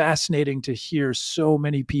 It was fascinating to hear so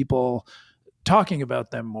many people talking about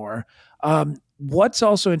them more. What's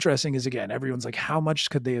also interesting is again, everyone's like, how much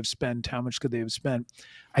could they have spent? How much could they have spent?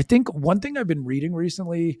 I think one thing I've been reading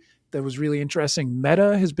recently that was really interesting,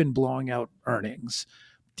 Meta has been blowing out earnings.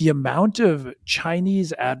 The amount of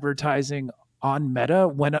Chinese advertising on Meta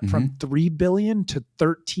went up from Mhm. 3 billion to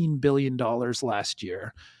 13 billion dollars last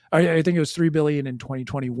year. I think it was 3 billion in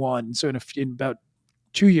 2021. So in about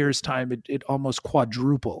 2 years time it almost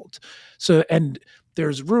quadrupled. So and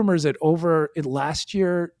there's rumors that over it last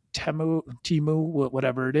year Timu,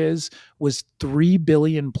 whatever it is, was 3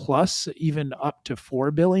 billion plus, even up to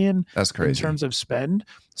 4 billion That's in crazy. terms of spend.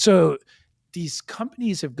 So these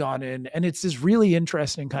companies have gone in, and it's this really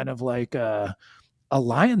interesting kind of like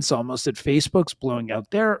alliance almost that Facebook's blowing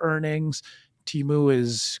out their earnings. Timu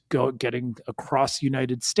is getting across the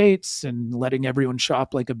United States and letting everyone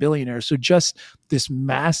shop like a billionaire. So just this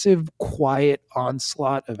massive, quiet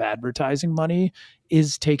onslaught of advertising money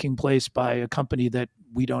is taking place by a company that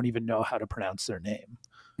we don't even know how to pronounce their name.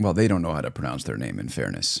 Well, they don't know how to pronounce their name, in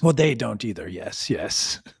fairness. Well, they don't either. Yes,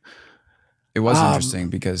 yes. It was Um, interesting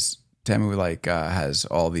because Temu has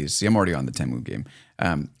all these. See, I'm already on the Temu game.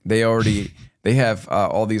 They have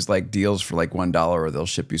all these like deals for like $1, or they'll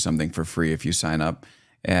ship you something for free if you sign up.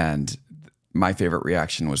 And my favorite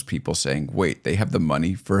reaction was people saying, "Wait, they have the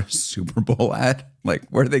money for a Super Bowl ad? Like,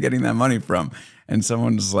 where are they getting that money from?" And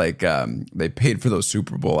someone was like, "They paid for those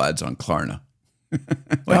Super Bowl ads on Klarna."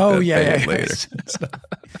 Like oh they'll yeah, pay yeah. it later. I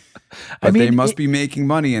But they mean, must be making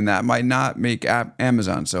money, and that might not make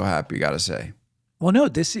Amazon so happy. Gotta say. well, no,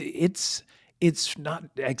 it's not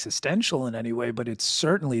existential in any way, but it's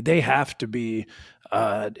certainly they have to be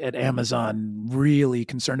at Amazon really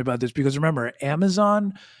concerned about this because remember,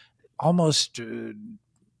 Amazon almost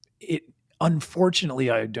it unfortunately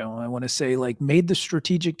I want to say like made the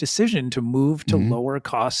strategic decision to move to Mhm. lower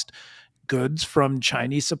cost goods from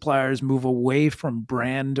Chinese suppliers, move away from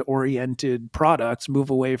brand oriented products, move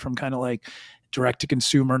away from kind of like direct to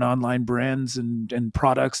consumer and online brands and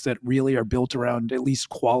products that really are built around at least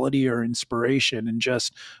quality or inspiration and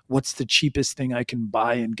just what's the cheapest thing I can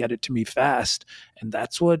buy and get it to me fast. And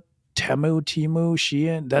that's what Timu,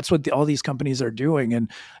 Shein, that's what all these companies are doing. And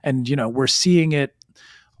we're seeing it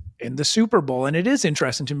in the Super Bowl. And it is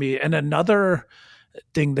interesting to me. And another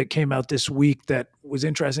thing that came out this week that was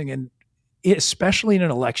interesting, and especially in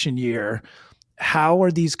an election year, how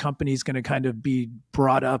are these companies going to kind of be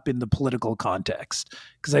brought up in the political context?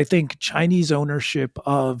 Because I think Chinese ownership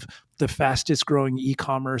of the fastest growing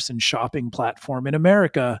e-commerce and shopping platform in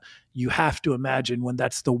America, you have to imagine when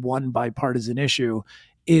that's the one bipartisan issue,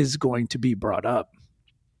 is going to be brought up.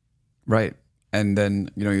 Right. And then,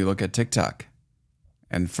 you look at TikTok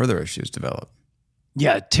and further issues develop.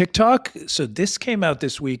 Yeah, TikTok. So this came out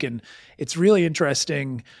this week, and it's really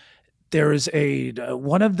interesting. There is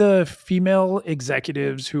one of the female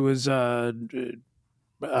executives who was had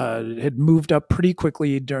moved up pretty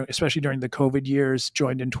quickly, especially during the COVID years,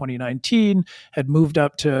 joined in 2019, had moved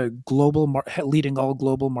up to leading all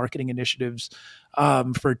global marketing initiatives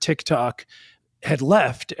for TikTok. had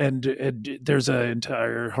left, and there's an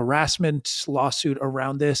entire harassment lawsuit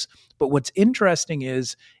around this. But what's interesting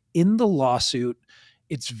is in the lawsuit,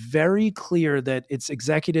 it's very clear that it's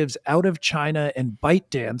executives out of China and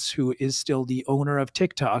ByteDance, who is still the owner of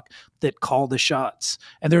TikTok, that call the shots.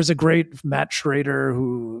 And there's a great Matt Schrader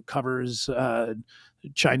who covers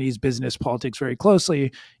Chinese business politics very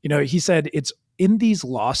closely. He said it's in these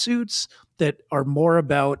lawsuits that are more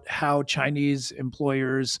about how Chinese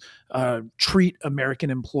employers treat American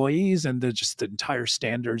employees, and the entire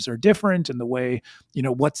standards are different, and the way,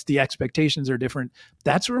 what's the expectations are different.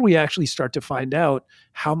 That's where we actually start to find out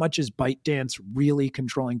how much is ByteDance really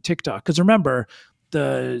controlling TikTok. Because remember,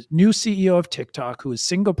 the new CEO of TikTok, who is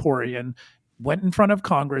Singaporean, went in front of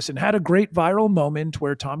Congress and had a great viral moment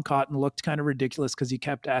where Tom Cotton looked kind of ridiculous because he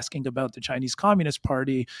kept asking about the Chinese Communist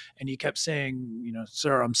Party. And he kept saying,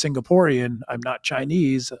 sir, I'm Singaporean. I'm not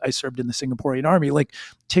Chinese. I served in the Singaporean army. Like,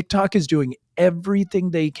 TikTok is doing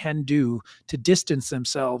everything they can do to distance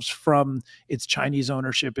themselves from its Chinese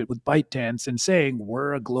ownership with ByteDance and saying,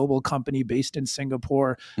 we're a global company based in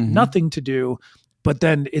Singapore, nothing to do. But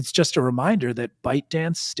then it's just a reminder that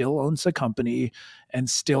ByteDance still owns the company, and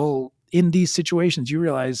still in these situations, you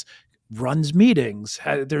realize, runs meetings.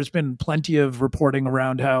 There's been plenty of reporting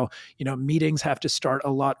around how, meetings have to start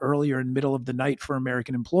a lot earlier in middle of the night for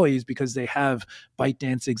American employees because they have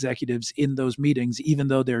ByteDance executives in those meetings, even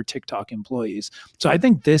though they're TikTok employees. So I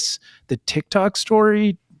think the TikTok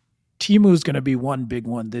story, Timu's going to be one big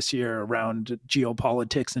one this year around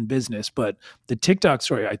geopolitics and business. But the TikTok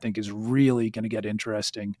story, I think, is really going to get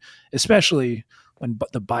interesting, especially when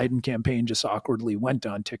the Biden campaign just awkwardly went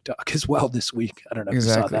on TikTok as well this week. I don't know if you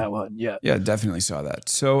saw that one. Yeah. Yeah, definitely saw that.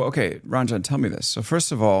 So, okay, Ranjan, tell me this. So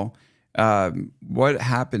first of all, what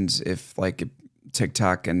happens if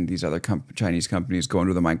TikTok and these other Chinese companies go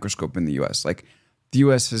under the microscope in the U.S.? Like, the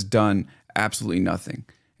U.S. has done absolutely nothing.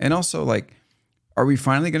 And also, are we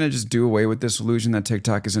finally going to just do away with this illusion that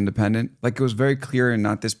TikTok is independent? Like, it was very clear in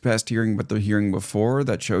not this past hearing, but the hearing before,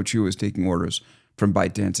 that Shou Chu was taking orders from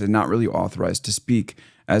ByteDance and not really authorized to speak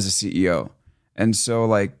as a CEO. And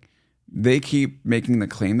so, they keep making the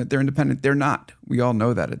claim that they're independent. They're not. We all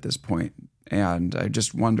know that at this point. And I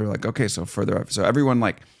just wonder, okay, so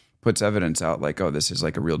everyone puts evidence out oh, this is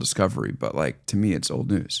a real discovery. But to me, it's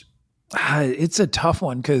old news. It's a tough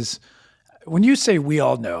one because when you say we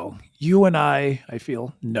all know, you and I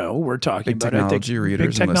feel no, we're talking about technology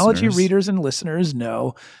readers, big technology readers and listeners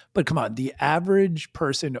know. But come on, the average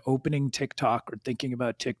person opening TikTok or thinking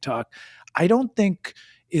about TikTok, I don't think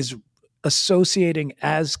is associating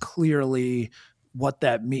as clearly what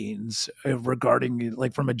that means regarding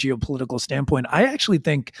from a geopolitical standpoint. I actually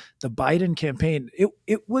think the Biden campaign,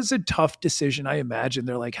 it was a tough decision. I imagine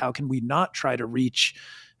they're how can we not try to reach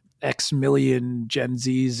X million Gen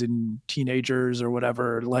Zs and teenagers or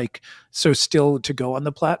whatever, so still to go on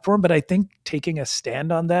the platform. But I think taking a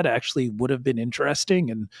stand on that actually would have been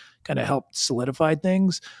interesting and kind of helped solidify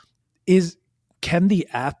things. Can the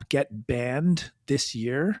app get banned this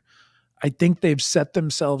year? I think they've set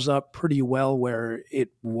themselves up pretty well where it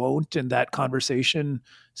won't, and that conversation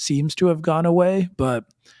seems to have gone away. But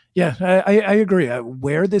yeah, I agree.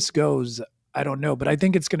 Where this goes, I don't know, but I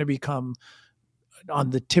think it's going to become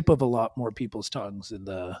on the tip of a lot more people's tongues in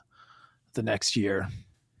the next year.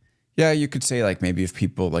 Yeah, you could say maybe if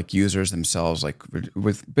people users themselves,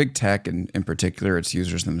 with big tech and in particular, it's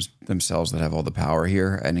users themselves that have all the power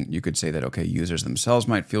here. And you could say that, okay, users themselves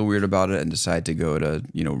might feel weird about it and decide to go to,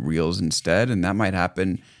 Reels instead. And that might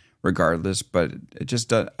happen regardless. But it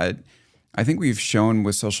just, I think we've shown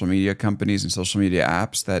with social media companies and social media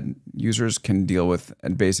apps that users can deal with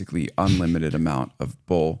a basically unlimited amount of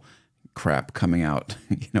bull crap coming out,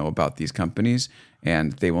 about these companies,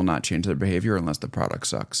 and they will not change their behavior unless the product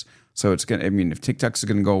sucks. So it's if TikTok's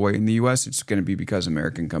going to go away in the US, it's going to be because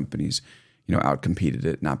American companies, outcompeted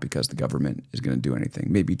it, not because the government is going to do anything.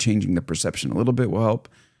 Maybe changing the perception a little bit will help,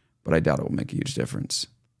 but I doubt it will make a huge difference.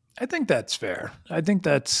 I think that's fair.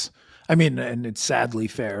 And it's sadly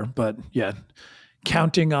fair, but yeah,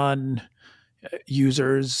 counting on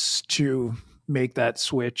users to make that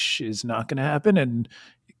switch is not going to happen. And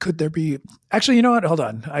could there be actually, you know what? Hold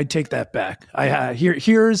on. I take that back.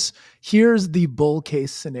 Here's the bull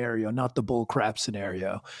case scenario, not the bull crap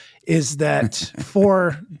scenario, is that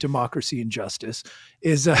for democracy and justice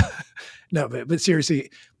is no, but seriously,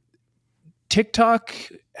 TikTok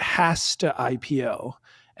has to IPO.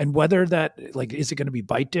 And whether that is it going to be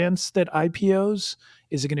ByteDance that IPOs?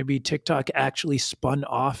 Is it going to be TikTok actually spun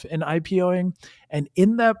off and IPOing? And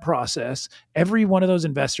in that process, every one of those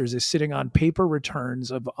investors is sitting on paper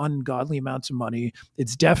returns of ungodly amounts of money.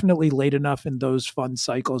 It's definitely late enough in those fund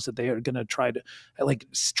cycles that they are going to try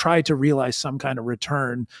to realize some kind of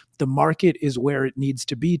return. The market is where it needs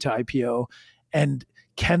to be to IPO. And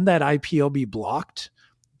can that IPO be blocked?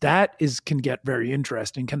 That can get very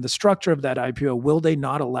interesting. Can the structure of that IPO, will they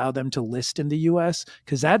not allow them to list in the US?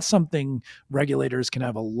 Because that's something regulators can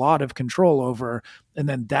have a lot of control over. And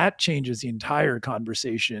then that changes the entire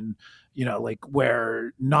conversation, like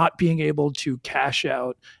where not being able to cash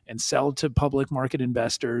out and sell to public market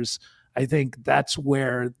investors, I think that's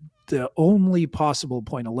where the only possible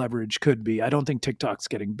point of leverage could be. I don't think TikTok's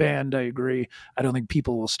getting banned. I agree. I don't think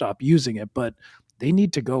people will stop using it, but they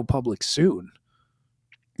need to go public soon.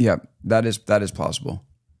 Yeah, that is possible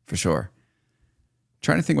for sure.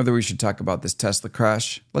 Trying to think whether we should talk about this Tesla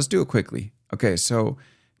crash. Let's do it quickly. Okay, so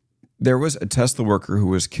there was a Tesla worker who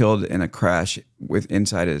was killed in a crash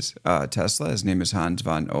inside his Tesla. His name is Hans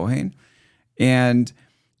van Ohain. And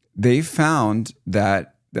they found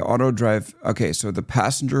that the auto drive, so the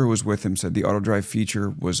passenger who was with him said the auto drive feature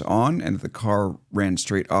was on and the car ran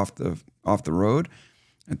straight off the road.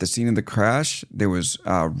 At the scene of the crash, there was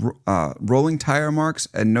rolling tire marks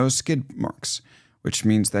and no skid marks, which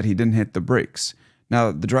means that he didn't hit the brakes.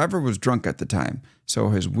 Now, the driver was drunk at the time, so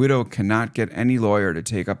his widow cannot get any lawyer to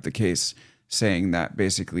take up the case saying that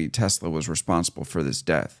basically Tesla was responsible for this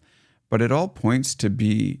death. But it all points to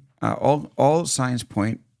be, all signs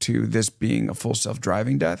point to this being a full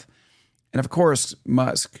self-driving death. And of course,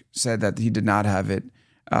 Musk said that he did not have it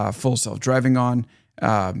full self-driving on.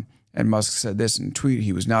 And Musk said this in a tweet: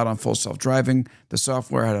 he was not on full self-driving. The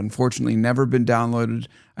software had unfortunately never been downloaded.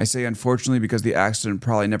 I say unfortunately because the accident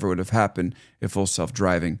probably never would have happened if full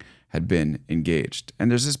self-driving had been engaged. And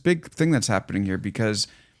there's this big thing that's happening here because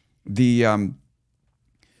the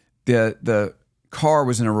car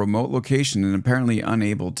was in a remote location and apparently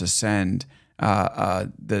unable to send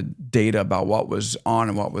the data about what was on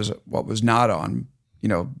and what was not on,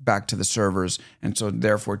 back to the servers. And so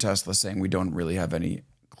therefore Tesla's saying we don't really have any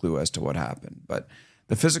clue as to what happened. But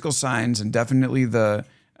the physical signs and definitely the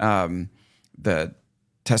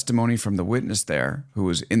testimony from the witness there who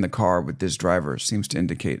was in the car with this driver seems to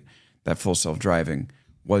indicate that full self-driving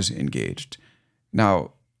was engaged.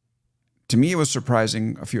 Now, to me, it was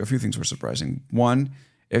surprising. A few things were surprising. One,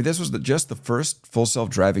 if this was just the first full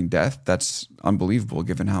self-driving death, that's unbelievable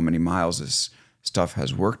given how many miles this stuff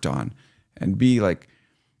has worked on. And B,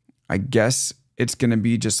 I guess it's going to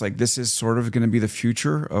be just this is sort of going to be the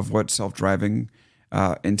future of what self-driving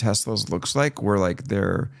in Teslas looks like, where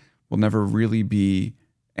there will never really be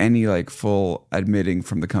any full admitting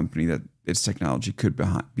from the company that its technology could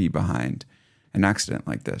be behind an accident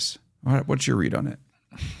like this. What's your read on it?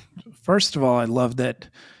 First of all, I love that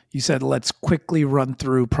you said, let's quickly run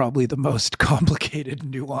through probably the most complicated,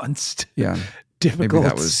 nuanced,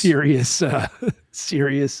 difficult,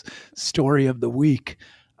 serious story of the week.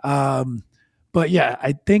 But yeah,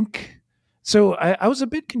 I think so. I was a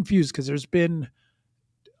bit confused because there's been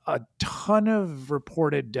a ton of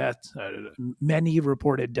reported deaths, many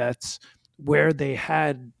reported deaths where they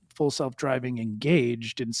had full self-driving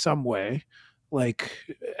engaged in some way.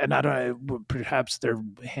 And I don't know, perhaps their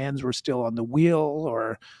hands were still on the wheel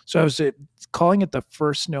or so. I was calling it the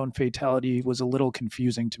first known fatality was a little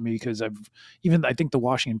confusing to me because I think the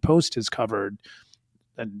Washington Post has covered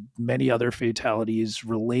and many other fatalities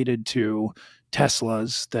related to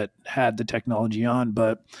Teslas that had the technology on.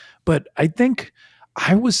 But I think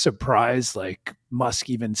I was surprised, Musk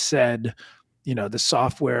even said, the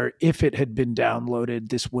software, if it had been downloaded,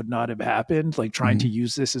 this would not have happened. Trying to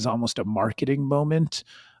use this as almost a marketing moment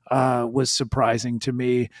was surprising to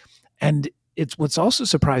me. And what's also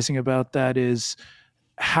surprising about that is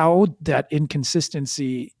how that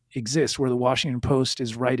inconsistency exists, where the Washington Post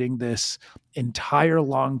is writing this entire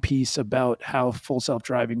long piece about how full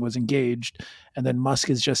self-driving was engaged. And then Musk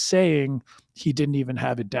is just saying he didn't even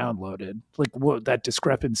have it downloaded. That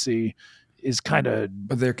discrepancy is kind of...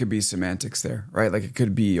 But there could be semantics there, right? It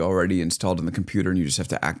could be already installed in the computer and you just have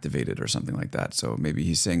to activate it or something like that. So maybe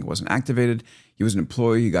he's saying it wasn't activated. He was an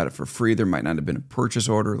employee. He got it for free. There might not have been a purchase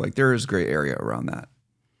order. There is gray area around that.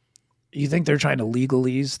 You think they're trying to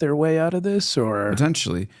legalese their way out of this, or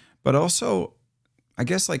potentially? But also, I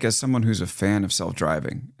guess as someone who's a fan of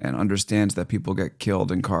self-driving and understands that people get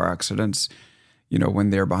killed in car accidents, when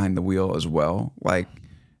they're behind the wheel as well.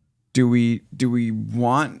 Do we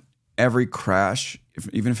want every crash,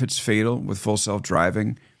 even if it's fatal with full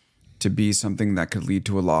self-driving, to be something that could lead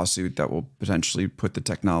to a lawsuit that will potentially put the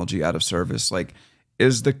technology out of service?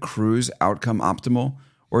 is the cruise outcome optimal,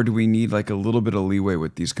 or do we need like a little bit of leeway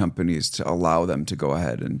with these companies to allow them to go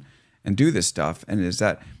ahead and do this stuff? And is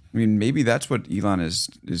that, I mean, maybe that's what Elon is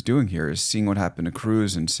doing here, is seeing what happened to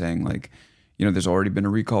Cruise and saying like, there's already been a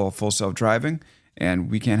recall of full self-driving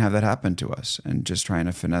and we can't have that happen to us, and just trying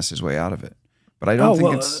to finesse his way out of it. But I don't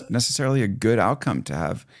think it's necessarily a good outcome to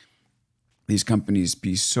have these companies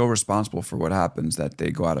be so responsible for what happens that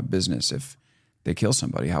they go out of business if they kill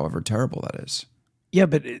somebody, however terrible that is. Yeah,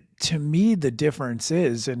 but to me, the difference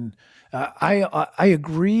is, and I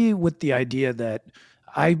agree with the idea that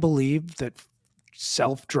I believe that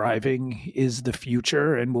self-driving is the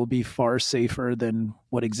future and will be far safer than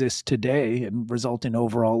what exists today and result in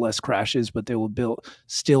overall less crashes, but there will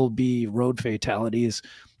still be road fatalities.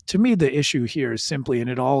 To me, the issue here is simply, and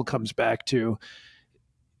it all comes back to,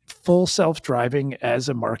 full self-driving as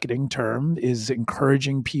a marketing term is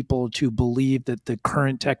encouraging people to believe that the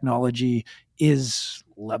current technology is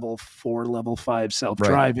level 4, level 5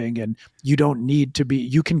 self-driving, right. And you don't need to be,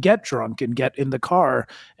 you can get drunk and get in the car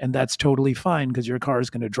and that's totally fine because your car is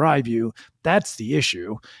going to drive you. That's the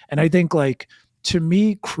issue. And I think, like, to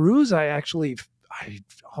me, Cruise, I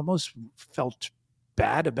almost felt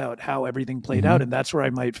bad about how everything played out. And that's where I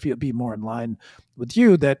might be more in line with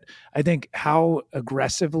you, that I think how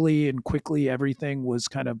aggressively and quickly everything was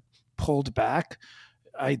kind of pulled back,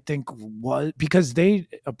 I think was because they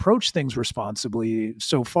approach things responsibly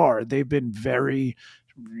so far. They've been very,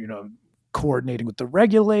 coordinating with the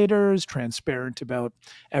regulators, transparent about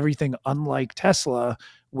everything, unlike Tesla,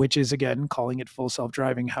 which is, again, calling it full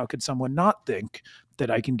self-driving. How could someone not think that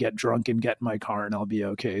I can get drunk and get in my car and I'll be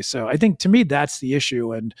okay? So I think, to me, that's the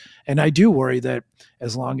issue. And I do worry that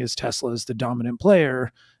as long as Tesla is the dominant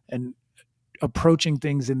player and approaching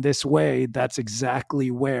things in this way, that's exactly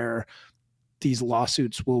where these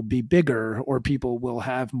lawsuits will be bigger, or people will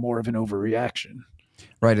have more of an overreaction.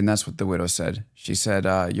 Right, and that's what the widow said. She said,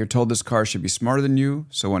 you're told this car should be smarter than you,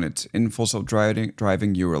 so when it's in full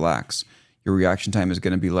self-driving, you relax. Your reaction time is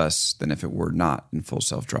going to be less than if it were not in full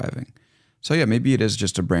self-driving. So yeah, maybe it is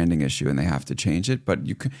just a branding issue and they have to change it, but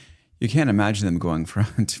you can't imagine them going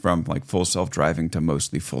from like full self-driving to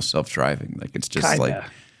mostly full self-driving. Like, it's just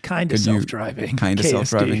kind of self-driving. Kind of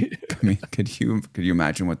self-driving. I mean, could you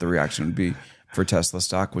imagine what the reaction would be for Tesla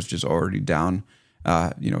stock, which is already down?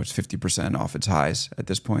 It's 50% off its highs at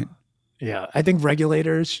this point. Yeah, I think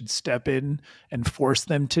regulators should step in and force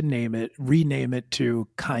them to rename it to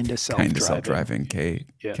kind of self-driving. Kind of self-driving,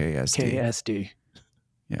 KSD. KSD.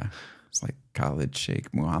 Yeah, it's like Khalid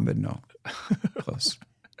Sheikh Mohammed. No, close.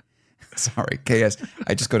 Sorry,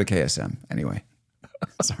 I just go to KSM anyway.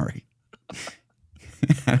 Sorry.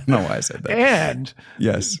 I don't know why I said that. And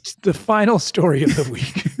yes, the final story of the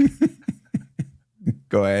week.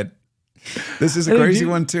 Go ahead. This is a crazy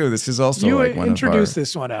one too. This is also like one introduce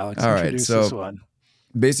this one, Alex. All right, so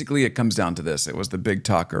basically it comes down to this. It was the big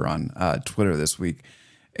talker on Twitter this week.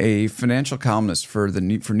 A financial columnist for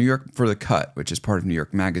New York, for The Cut, which is part of New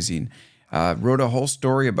York Magazine, wrote a whole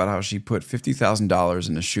story about how she put $50,000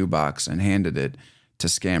 in a shoebox and handed it to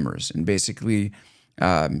scammers. And basically,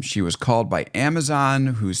 she was called by Amazon,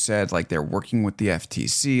 who said like they're working with the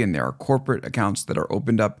FTC and there are corporate accounts that are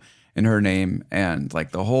opened up in her name, and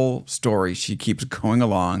like the whole story, she keeps going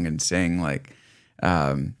along and saying like,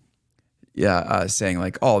 saying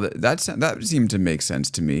like, oh, that seemed to make sense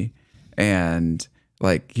to me, and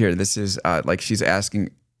like here, this is like she's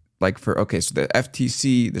asking like so the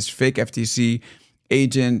FTC, this fake FTC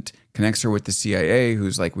agent connects her with the CIA,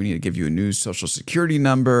 who's like, we need to give you a new social security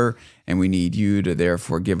number, and we need you to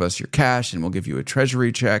therefore give us your cash, and we'll give you a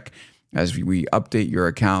treasury check as we update your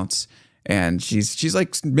accounts. And she's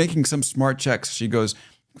like making some smart checks. She goes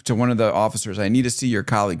to one of the officers, I need to see your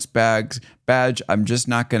colleague's badge. I'm just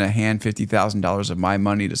not going to hand $50,000 of my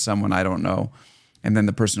money to someone I don't know. And then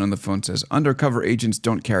the person on the phone says, undercover agents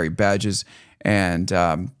don't carry badges. And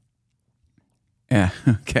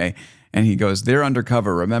okay. And he goes, they're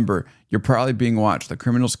undercover. Remember, you're probably being watched. The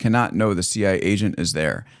criminals cannot know the CIA agent is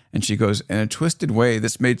there. And she goes, in a twisted way,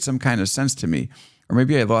 this made some kind of sense to me. Or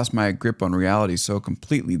maybe I lost my grip on reality so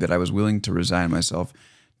completely that I was willing to resign myself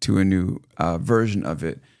to a new version of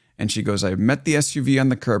it. And she goes, I met the SUV on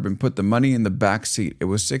the curb and put the money in the back seat. It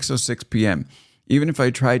was 6:06 p.m. Even if I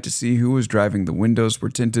tried to see who was driving, the windows were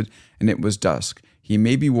tinted and it was dusk. He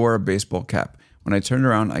maybe wore a baseball cap. When I turned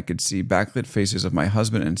around, I could see backlit faces of my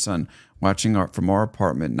husband and son watching from our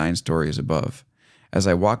apartment 9 stories above. As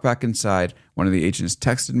I walked back inside, one of the agents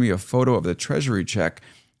texted me a photo of the treasury check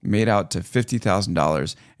made out to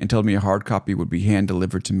 $50,000 and told me a hard copy would be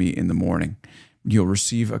hand-delivered to me in the morning. You'll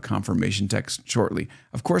receive a confirmation text shortly.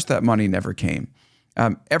 Of course, that money never came.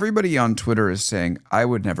 Everybody on Twitter is saying, I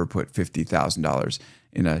would never put $50,000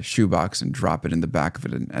 in a shoebox and drop it in the back of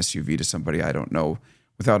an SUV to somebody I don't know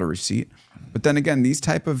without a receipt. But then again, these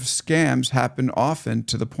type of scams happen often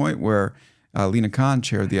to the point where Lena Khan,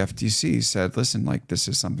 chair of the FTC, said, listen, like this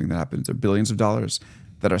is something that happens. There are billions of dollars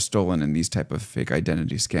that are stolen in these type of fake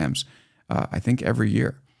identity scams, I think every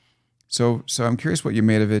year. So I'm curious what you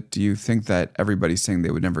made of it. Do you think that everybody's saying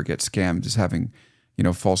they would never get scammed is having,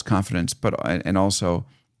 false confidence? But and also,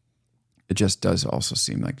 it just does also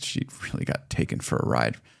seem like she really got taken for a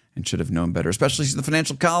ride and should have known better, especially she's the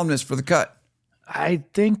financial columnist for The Cut. I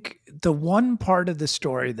think the one part of the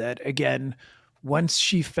story that, again, once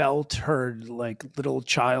she felt her like little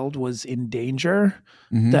child was in danger,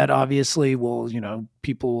 that obviously will,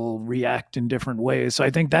 people will react in different ways. So I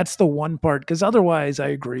think that's the one part, because otherwise I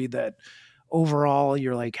agree that overall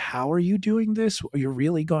you're like, how are you doing this? You're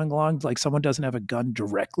really going along like someone doesn't have a gun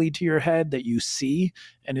directly to your head that you see,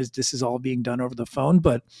 and this is all being done over the phone.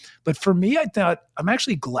 But for me, I thought I'm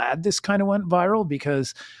actually glad this kind of went viral,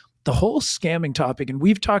 because the whole scamming topic, and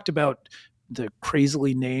we've talked about the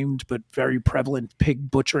crazily named but very prevalent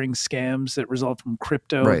pig butchering scams that result from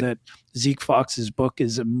crypto, Right. that Zeke Fox's book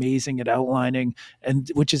is amazing at outlining,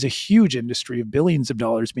 and which is a huge industry of billions of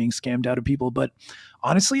dollars being scammed out of people. But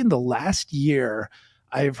honestly, in the last year,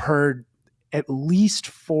 I've heard at least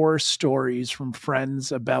 4 stories from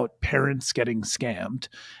friends about parents getting scammed.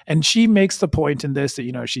 And she makes the point in this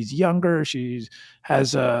that, she's younger, she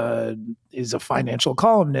is a financial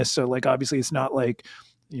columnist. So like, obviously it's not like,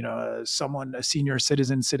 a senior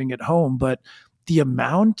citizen sitting at home, but the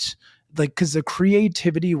amount, like, because the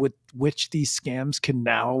creativity with which these scams can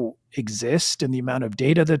now exist and the amount of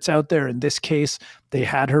data that's out there, in this case, they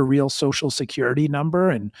had her real social security number,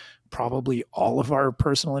 and probably all of our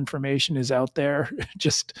personal information is out there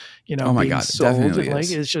just, Oh my being God, sold. definitely And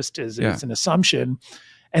like, is. it's an assumption.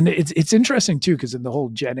 And it's interesting too, because in the whole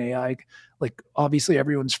Gen AI, like obviously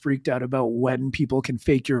everyone's freaked out about when people can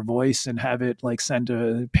fake your voice and have it like send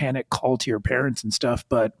a panic call to your parents and stuff.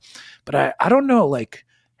 But I don't know like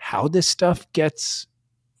how this stuff gets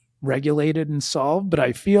regulated and solved. But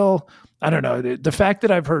I feel, I don't know, the fact that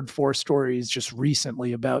I've heard 4 stories just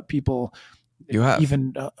recently about people You have.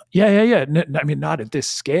 even, yeah. I mean, not at this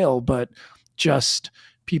scale, but just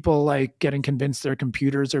people like getting convinced their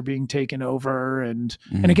computers are being taken over. And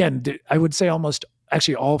again, I would say almost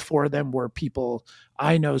actually all 4 of them were people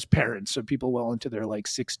I know's parents. So people well into their like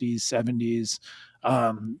 60s, 70s.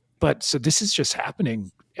 But so this is just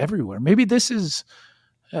happening everywhere. Maybe this is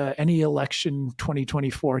any election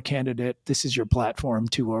 2024 candidate, this is your platform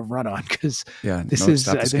to run on, because this is,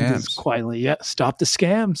 I think, is quietly, stop the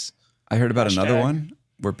scams. I heard about another one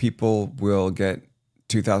where people will get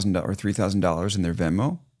 $2,000 or $3,000 in their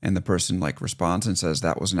Venmo, and the person like responds and says,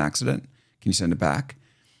 that was an accident. Can you send it back?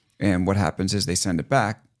 And what happens is they send it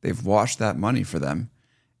back. They've washed that money for them.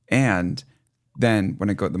 And then when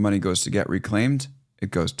the money goes to get reclaimed,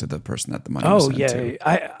 it goes to the person that the money was sent to.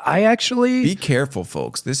 I actually... Be careful,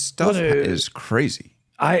 folks. This stuff is crazy.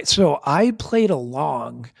 So I played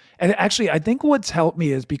along, and actually I think what's helped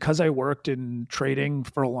me is because I worked in trading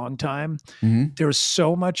for a long time, there's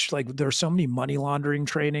so much, like there's so many money laundering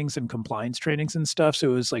trainings and compliance trainings and stuff.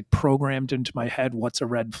 So it was like programmed into my head, what's a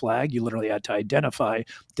red flag? You literally had to identify,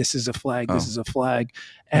 this is a flag, this is a flag.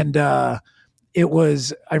 And it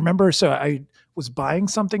was, I remember, so I was buying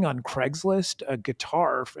something on Craigslist, a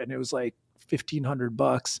guitar, and it was like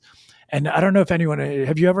 $1,500. And I don't know if anyone,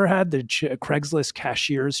 have you ever had the Craigslist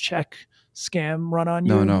cashier's check scam run on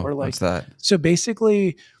you? No. Or like, what's that? So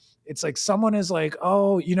basically it's like someone is like,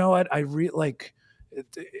 oh, you know what? Like,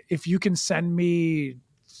 if you can send me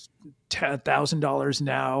 $1,000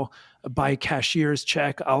 now by cashier's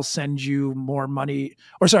check, I'll send you more money.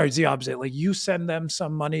 Or sorry, it's the opposite. Like you send them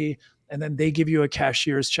some money and then they give you a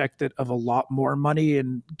cashier's check that of a lot more money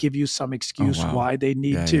and give you some excuse why they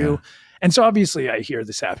need to. Yeah. And so obviously I hear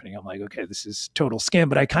this happening. I'm like, okay, this is total scam,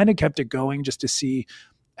 but I kind of kept it going just to see.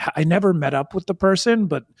 I never met up with the person,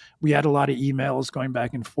 but we had a lot of emails going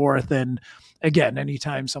back and forth. And again,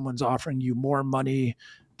 anytime someone's offering you more money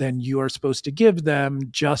than you are supposed to give them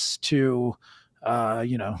just to,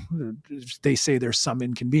 they say there's some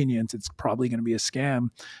inconvenience, it's probably going to be a scam.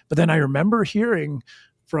 But then I remember hearing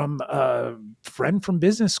from a friend from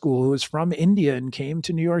business school who was from India and came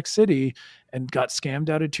to New York City and got scammed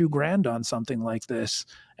out of $2,000 on something like this.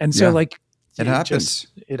 And so it happens.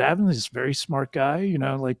 It happens. He's a very smart guy,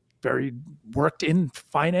 like very worked in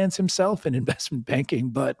finance himself and investment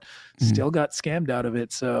banking, but still got scammed out of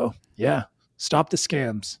it. So yeah, stop the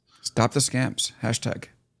scams. Stop the scams. Hashtag.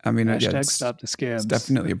 I mean, Hashtag stop the scams. It's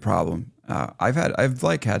definitely a problem. I've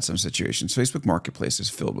had some situations. Facebook Marketplace is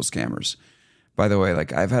filled with scammers. By the way,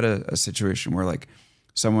 like I've had a situation where like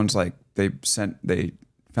someone's like they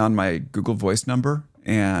found my Google Voice number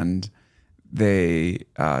and they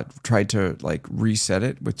tried to like reset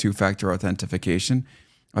it with two-factor authentication,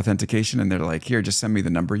 and they're like, "Here, just send me the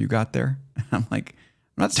number you got there." I'm like,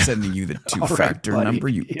 "I'm not sending you the two-factor number,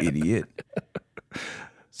 you idiot."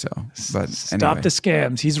 So, but stop anyway. the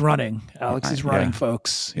scams. He's running. Alex is running,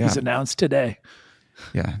 folks. Yeah. He's announced today.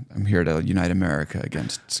 Yeah, I'm here to unite America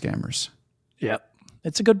against scammers. Yep.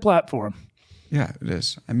 It's a good platform. Yeah, it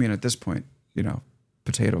is. I mean, at this point,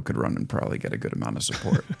 Potato could run and probably get a good amount of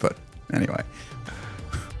support. But anyway,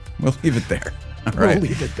 we'll leave it there. All right. We'll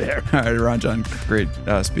leave it there. All right, Ranjan, great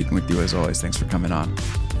speaking with you as always. Thanks for coming on.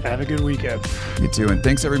 Have a good weekend. You too. And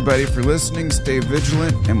thanks, everybody, for listening. Stay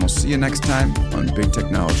vigilant, and we'll see you next time on Big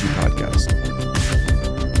Technology Podcast.